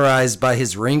mesmerized by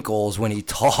his wrinkles when he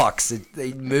talks.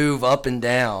 They move up and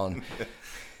down.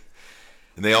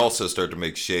 And they also start to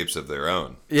make shapes of their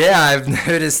own. Yeah, I've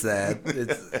noticed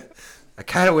that. I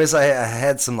kind of wish I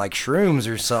had some like shrooms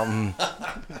or something.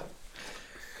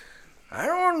 I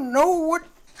don't know what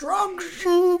drugs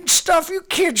and stuff you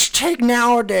kids take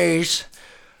nowadays.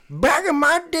 Back in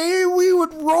my day, we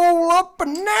would roll up a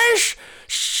nice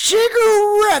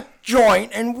cigarette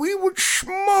joint and we would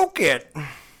smoke it.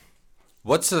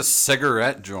 What's a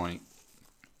cigarette joint?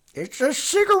 It's a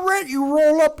cigarette you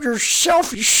roll up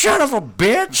yourself, you son of a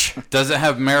bitch. Does it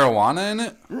have marijuana in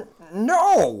it?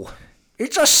 No,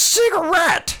 it's a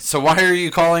cigarette. So why are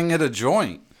you calling it a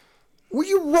joint? Well,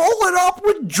 you roll it up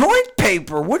with joint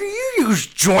paper. What do you use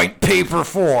joint paper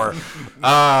for?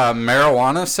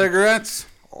 Marijuana cigarettes?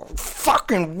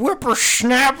 Fucking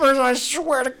whippersnappers, I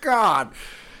swear to God.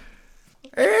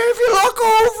 If you look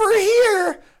over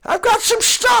here, I've got some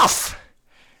stuff.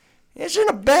 It's in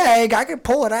a bag. I can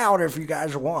pull it out if you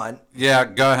guys want. Yeah,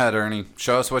 go ahead, Ernie.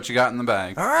 Show us what you got in the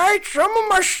bag. All right, some of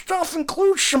my stuff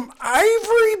includes some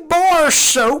ivory bar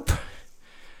soap,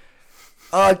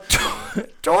 a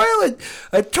toilet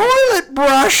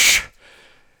brush,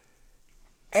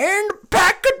 and a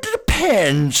pack of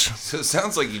Depends. So it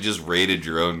sounds like you just raided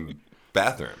your own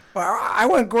bathroom. Well, I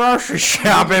went grocery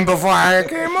shopping before I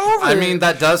came over. I mean,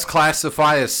 that does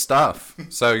classify as stuff,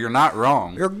 so you're not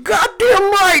wrong. You're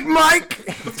goddamn right, Mike.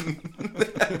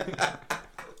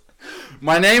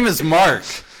 My name is Mark.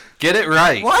 Get it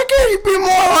right. Why can't you be more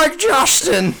like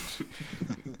Justin?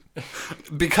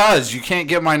 Because you can't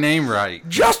get my name right.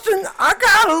 Justin, I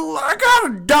got a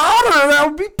daughter that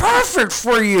would be perfect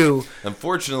for you.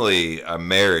 Unfortunately, I'm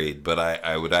married, but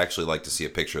I would actually like to see a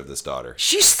picture of this daughter.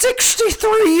 She's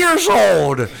 63 years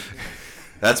old.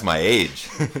 That's my age.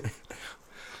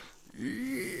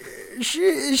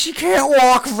 She can't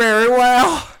walk very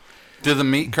well. Do the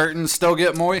meat curtains still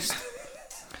get moist?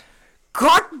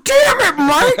 God damn it,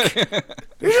 Mike!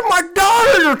 This is my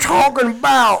daughter you're talking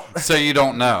about. So you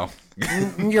don't know.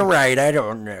 You're right, I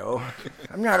don't know.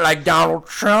 I'm not like Donald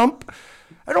Trump.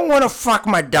 I don't want to fuck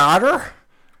my daughter.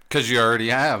 Because you already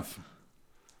have.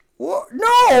 Well,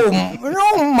 no,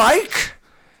 Mike.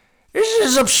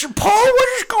 This is Paul, what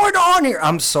is going on here?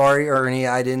 I'm sorry, Ernie.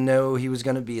 I didn't know he was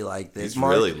going to be like this. He's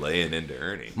really laying into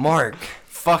Ernie. Mark.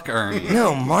 Fuck Ernie.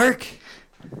 No, Mark.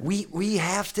 We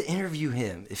have to interview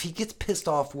him. If he gets pissed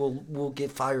off, we'll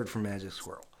get fired from Magic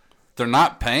Squirrel. They're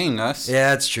not paying us.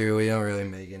 Yeah, that's true. We don't really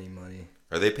make any money.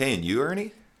 Are they paying you,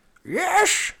 Ernie?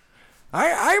 Yes.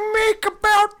 I make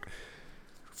about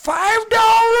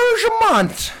 $5 a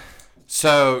month.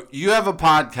 So you have a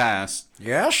podcast.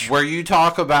 Yes. Where you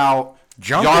talk about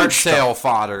Junk yard and sale stuff.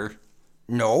 fodder.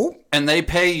 No. And they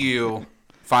pay you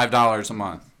 $5 a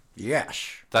month.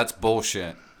 Yes. That's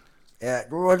bullshit.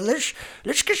 Well, let's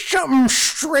get something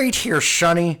straight here,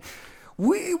 Sonny.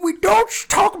 We don't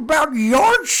talk about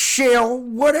yard sale,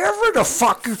 whatever the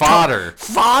fuck you Fodder.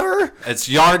 Fodder? It's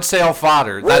yard sale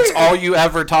fodder. That's all you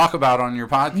ever talk about on your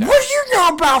podcast. What do you know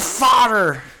about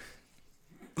fodder?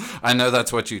 I know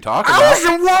that's what you talk I about. was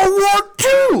in World War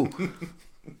II.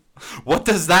 What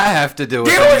does that have to do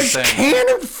with There was anything?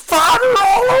 cannon fodder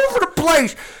all over the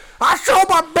place. I saw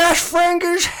my best friend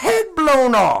get his head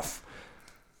blown off.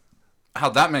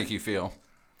 How'd that make you feel?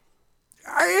 It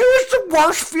was the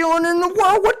worst feeling in the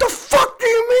world. What the fuck do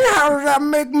you mean? How does that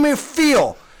make me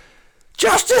feel?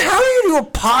 Justin, how do you do a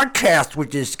podcast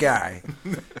with this guy?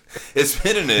 It's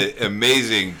been an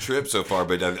amazing trip so far,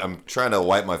 but I'm trying to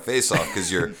wipe my face off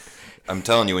because I'm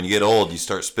telling you, when you get old, you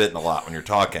start spitting a lot when you're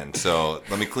talking. So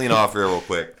let me clean off here real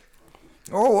quick.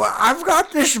 Oh, I've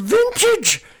got this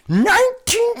vintage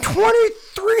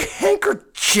 1923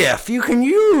 handkerchief you can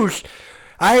use.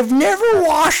 I've never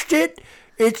washed it.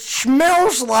 It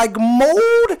smells like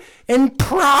mold and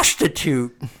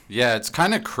prostitute. Yeah, it's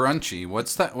kind of crunchy.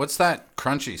 What's that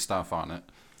crunchy stuff on it?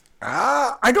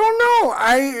 I don't know.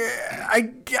 I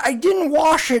didn't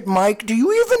wash it, Mike. Do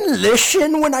you even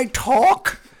listen when I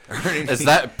talk? Is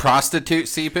that prostitute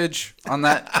seepage on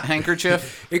that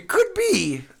handkerchief? It could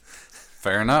be.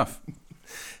 Fair enough.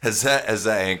 Has that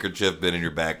handkerchief been in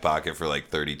your back pocket for like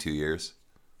 32 years?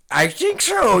 I think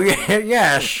so.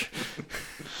 Yes.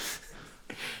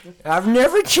 I've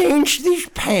never changed these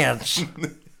pants.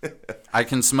 I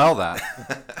can smell that.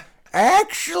 I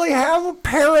actually have a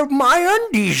pair of my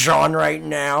undies on right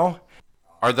now.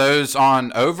 Are those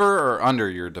on over or under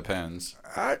your Depends?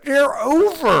 They're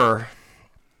over.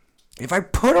 If I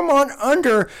put them on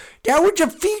under, that would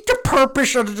defeat the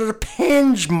purpose of the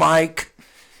Depends, Mike.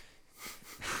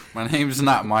 My name's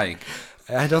not Mike.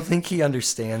 I don't think he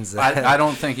understands that. I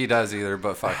don't think he does either,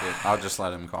 but fuck it. I'll just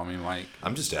let him call me Mike.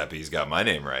 I'm just happy he's got my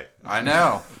name right. I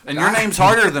know. And your name's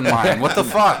harder than mine. What the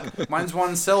fuck? Mine's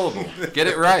one syllable. Get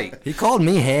it right. He called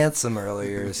me handsome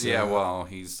earlier. So. Yeah, well,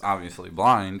 he's obviously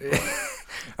blind. But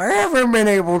I haven't been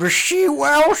able to see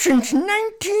well since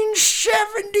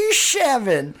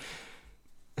 1977.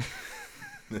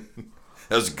 That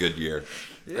was a good year.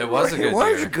 it was a good It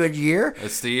was year. a good year.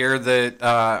 It's the year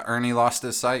that Ernie lost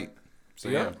his sight. So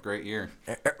yeah, great year.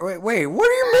 Wait, what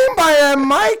do you mean by that,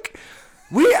 Mike?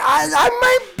 I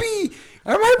might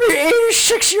be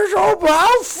 86 years old, but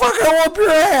I'll fucking whoop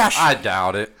your ass. I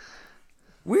doubt it.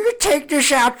 We could take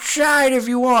this outside if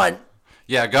you want.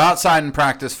 Yeah, go outside and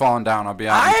practice falling down. I'll be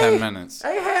out in 10 minutes.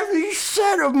 I have these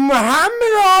set of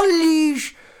Muhammad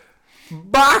Ali's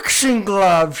boxing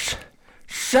gloves,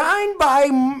 signed by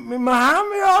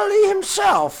Muhammad Ali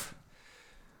himself.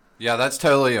 Yeah, that's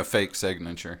totally a fake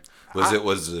signature. Was it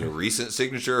a recent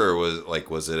signature or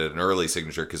was it an early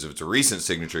signature? Because if it's a recent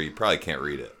signature, you probably can't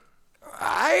read it.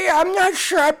 I'm not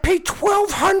sure. I paid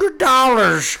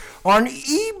 $1,200 on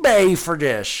eBay for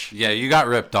this. Yeah, you got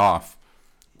ripped off.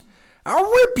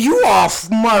 I'll rip you off,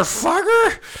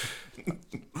 motherfucker.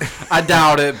 I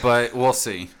doubt it, but we'll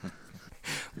see.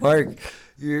 Mark,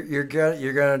 you're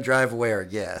gonna drive away our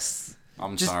guests.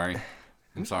 I'm sorry.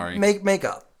 Make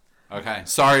up. Okay,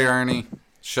 sorry, Ernie.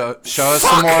 Show us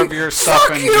some more of your stuff.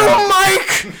 Fuck you, Mike.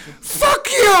 Fuck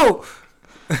you.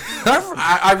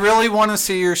 I really want to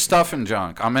see your stuff and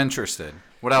junk. I'm interested.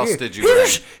 What else did you bring?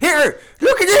 Here,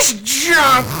 look at this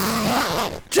junk.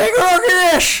 Take a look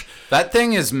at this. That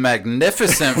thing is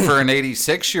magnificent for an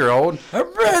 86-year-old. I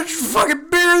bet it's fucking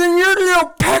bigger than your little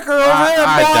pecker over there,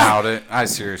 I boy. doubt it. I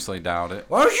seriously doubt it.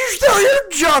 Why don't you steal your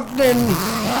junk then?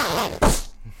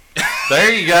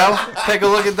 There you go. Take a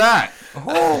look at that.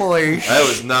 Holy shit. I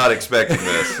was not expecting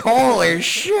this. Holy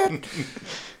shit.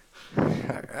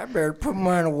 I better put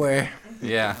mine away.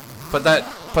 Yeah. Put that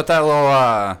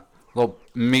little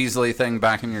measly thing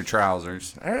back in your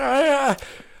trousers. I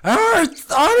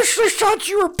honestly thought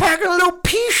you were packing a little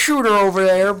pea shooter over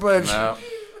there, but No.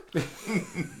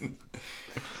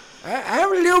 I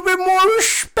have a little bit more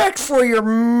respect for you,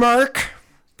 Merc.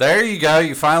 There you go.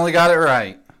 You finally got it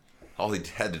right. All he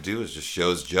had to do was just show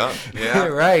his junk. Yeah.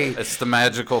 Right. It's the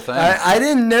magical thing. I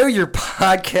didn't know your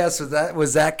podcast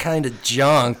was that kind of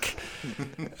junk.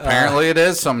 Apparently it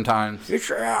is sometimes.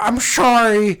 I'm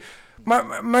sorry. My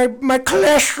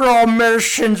cholesterol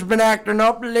medicine's been acting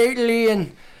up lately,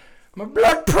 and my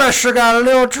blood pressure got a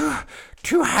little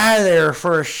too high there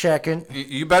for a second.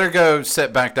 You better go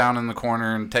sit back down in the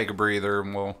corner and take a breather,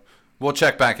 and we'll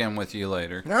check back in with you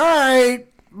later. All right.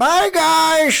 Bye,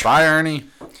 guys. Bye, Ernie.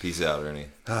 Peace out, Ernie.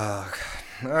 Oh,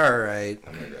 God. All right.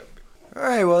 All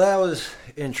right. Well, that was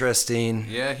interesting.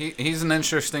 Yeah, he's an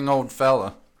interesting old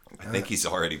fella. I think he's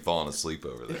already fallen asleep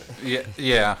over there.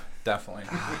 Yeah. definitely.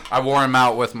 I wore him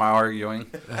out with my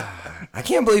arguing. I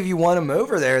can't believe you won him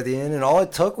over there at the end, and all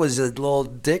it took was a little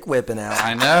dick whipping out.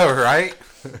 I know, right?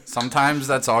 Sometimes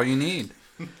that's all you need.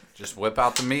 Just whip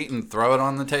out the meat and throw it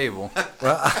on the table.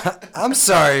 Well, I'm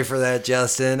sorry for that,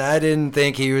 Justin. I didn't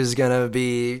think he was going to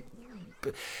be...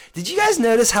 Did you guys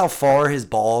notice how far his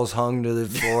balls hung to the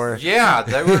floor? Yeah,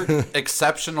 they were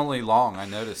exceptionally long. I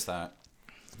noticed that.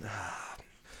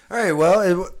 All right,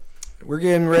 well, we're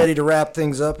getting ready to wrap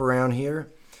things up around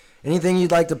here. Anything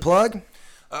you'd like to plug?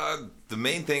 The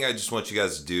main thing I just want you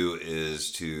guys to do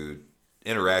is to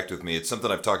interact with me. It's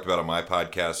something I've talked about on my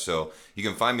podcast, so you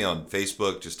can find me on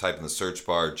Facebook. Just type in the search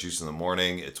bar Juice in the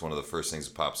Morning. It's one of the first things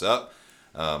that pops up.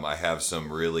 I have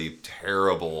some really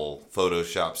terrible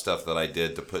Photoshop stuff that I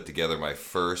did to put together my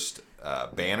first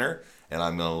banner, and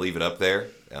I'm going to leave it up there,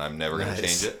 and I'm never going to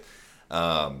change it.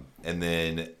 And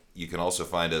then you can also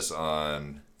find us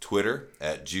on Twitter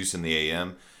at Juice in the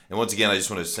AM. And once again, I just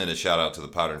want to send a shout out to the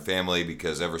Podern family,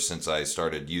 because ever since I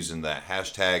started using that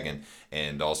hashtag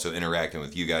and also interacting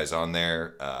with you guys on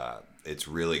there, it's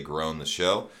really grown the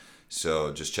show.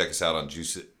 So just check us out on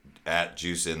at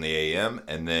Juice in the AM.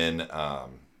 And then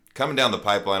coming down the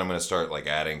pipeline, I'm going to start like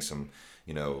adding some,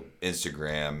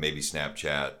 Instagram, maybe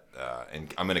Snapchat,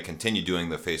 and I'm going to continue doing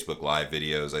the Facebook Live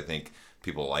videos. I think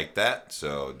people like that,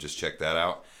 so just check that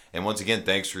out. And once again,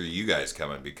 thanks for you guys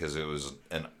coming, because it was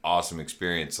an awesome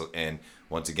experience. And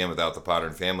once again, without the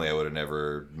Podern family, I would have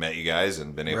never met you guys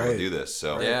and been able to do this.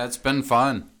 So yeah, it's been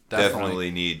fun. Definitely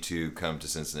need to come to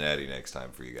Cincinnati next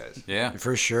time for you guys. Yeah,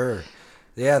 For sure.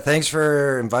 Yeah, thanks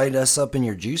for inviting us up in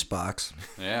your juice box.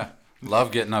 yeah.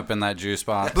 Love getting up in that juice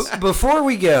box. Before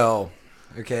we go,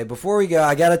 I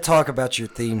got to talk about your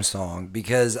theme song,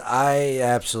 because I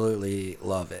absolutely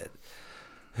love it.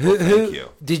 Thank you.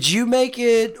 Did you make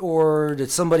it, or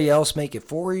did somebody else make it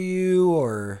for you,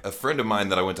 or? A friend of mine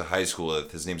that I went to high school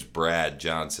with, his name's Brad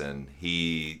Johnson.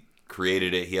 He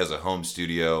created it. He has a home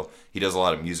studio. He does a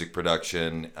lot of music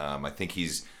production. I think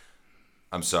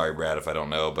I'm sorry, Brad, if I don't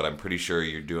know, but I'm pretty sure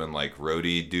you're doing like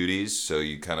roadie duties. So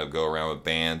you kind of go around with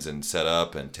bands and set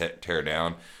up and tear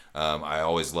down. I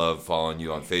always love following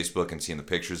you on Facebook and seeing the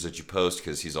pictures that you post,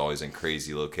 because he's always in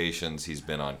crazy locations. He's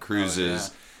been on cruises.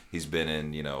 Oh, yeah. He's been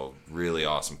in, really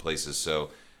awesome places.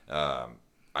 So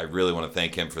I really want to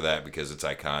thank him for that, because it's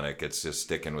iconic. It's just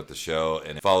sticking with the show,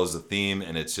 and it follows the theme,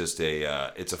 and it's just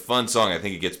it's a fun song. I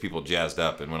think it gets people jazzed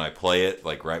up, and when I play it,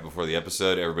 like right before the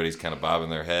episode, everybody's kind of bobbing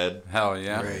their head. Hell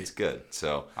yeah. Right. It's good.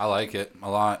 So I like it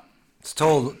a lot. It's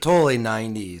totally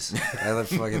 90s. I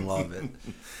fucking love it.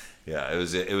 yeah, it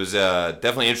was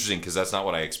definitely interesting, because that's not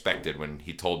what I expected when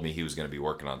he told me he was going to be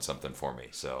working on something for me.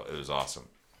 So it was awesome.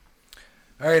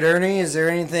 All right, Ernie, is there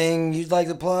anything you'd like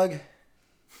to plug?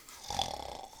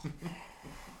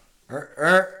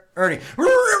 Ernie.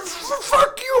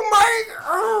 Fuck you,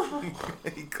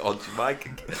 Mike. He called you Mike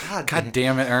again. God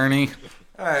damn it, Ernie.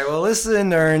 All right, well,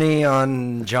 listen to Ernie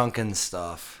on junk and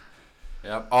stuff.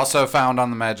 Yep. Also found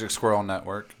on the Magic Squirrel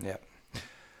Network. Yep.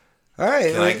 All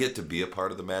right. Can I get to be a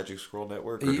part of the Magic Squirrel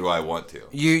Network, or do I want to?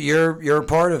 You're a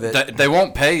part of it. They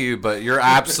won't pay you, but you're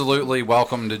absolutely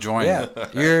welcome to join. Yeah,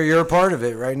 you're a part of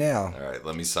it right now. All right,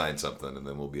 let me sign something, and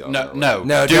then we'll be on. No, our no,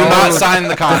 No, do don't. not sign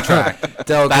the contract.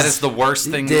 Don't, That is the worst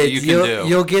thing that you can do.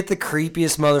 You'll get the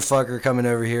creepiest motherfucker coming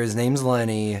over here. His name's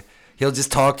Lenny. He'll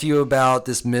just talk to you about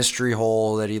this mystery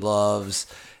hole that he loves,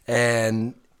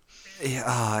 and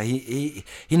he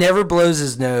never blows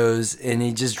his nose, and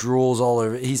he just drools all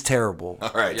over. He's terrible. All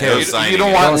right, Yeah, no you signing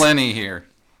don't it. want Lenny here,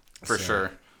 for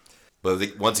sure.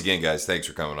 But once again, guys, thanks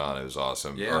for coming on. It was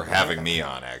awesome. Yeah. Or having me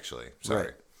on, actually. Sorry.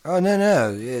 Right. Oh,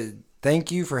 no.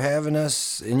 Thank you for having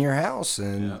us in your house,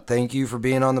 and thank you for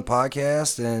being on the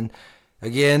podcast. And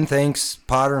again, thanks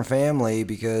Podern family,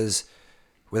 because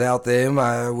without them,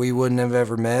 we wouldn't have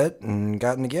ever met and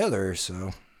gotten together.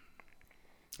 So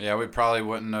Yeah, we probably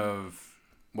wouldn't have.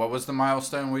 What was the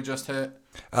milestone we just hit?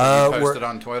 You we're posted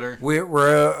on Twitter.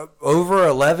 we're over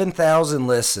 11,000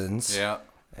 listens. Yeah.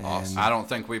 Awesome. I don't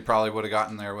think we probably would have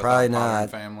gotten there without Probably Podern not.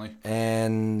 family.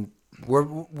 And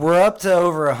we're up to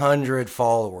over 100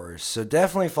 followers. So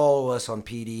definitely follow us on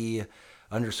PD_podcast,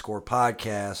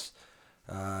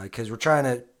 because we're trying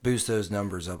to boost those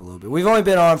numbers up a little bit. We've only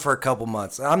been on for a couple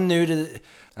months. I'm new to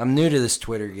this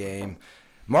Twitter game.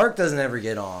 Mark doesn't ever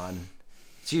get on.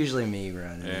 It's usually me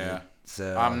running Yeah. it.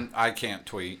 So I can't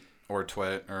tweet or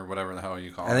twit or whatever the hell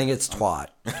you call it. I think it's twat.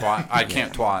 Twat. I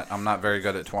can't twat. I'm not very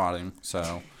good at twatting,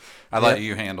 so I let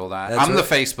you handle that. That's I'm the what-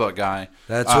 Facebook guy.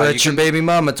 That's what you your baby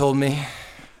mama told me.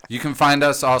 You can find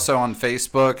us also on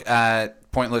Facebook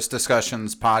at Pointless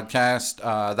Discussions Podcast.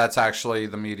 That's actually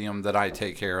the medium that I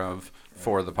take care of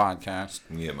for the podcast.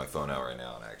 I'm gonna get my phone out right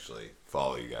now and actually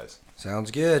follow you guys. Sounds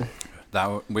good.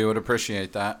 We would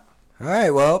appreciate that. All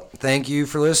right, well, thank you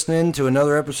for listening to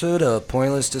another episode of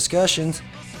Pointless Discussions.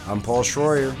 I'm Paul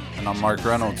Schroyer. And I'm Mark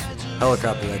Reynolds.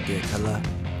 Helicopter that dick. Hello.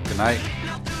 Good night.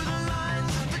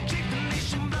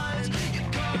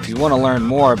 If you want to learn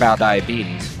more about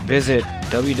diabetes, visit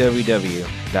www.jdrf.org.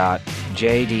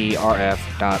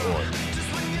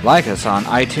 Like us on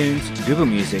iTunes, Google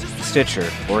Music, Stitcher,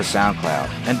 or SoundCloud.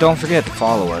 And don't forget to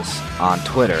follow us on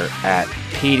Twitter at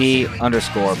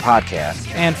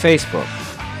PD_podcast and Facebook,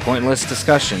 Pointless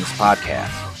Discussions Podcast.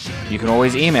 You can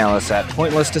always email us at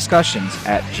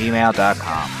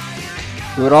pointlessdiscussions@gmail.com.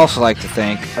 We would also like to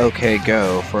thank OK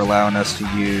Go for allowing us to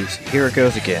use Here It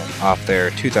Goes Again off their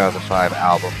 2005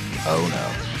 album, Oh No.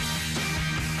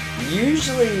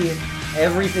 Usually,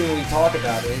 everything we talk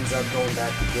about ends up going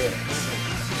back to this.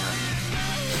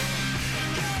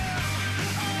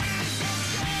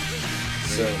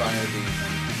 So,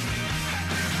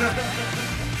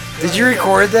 did you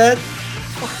record that?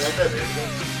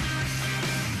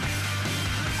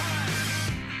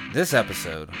 This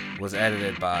episode was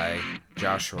edited by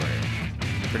Josh Schroyer,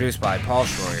 produced by Paul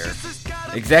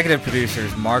Schroyer, executive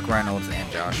producers Mark Reynolds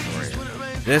and Josh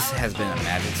Schroyer. This has been a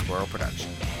Magic Squirrel production.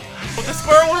 The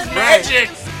squirrel was magic!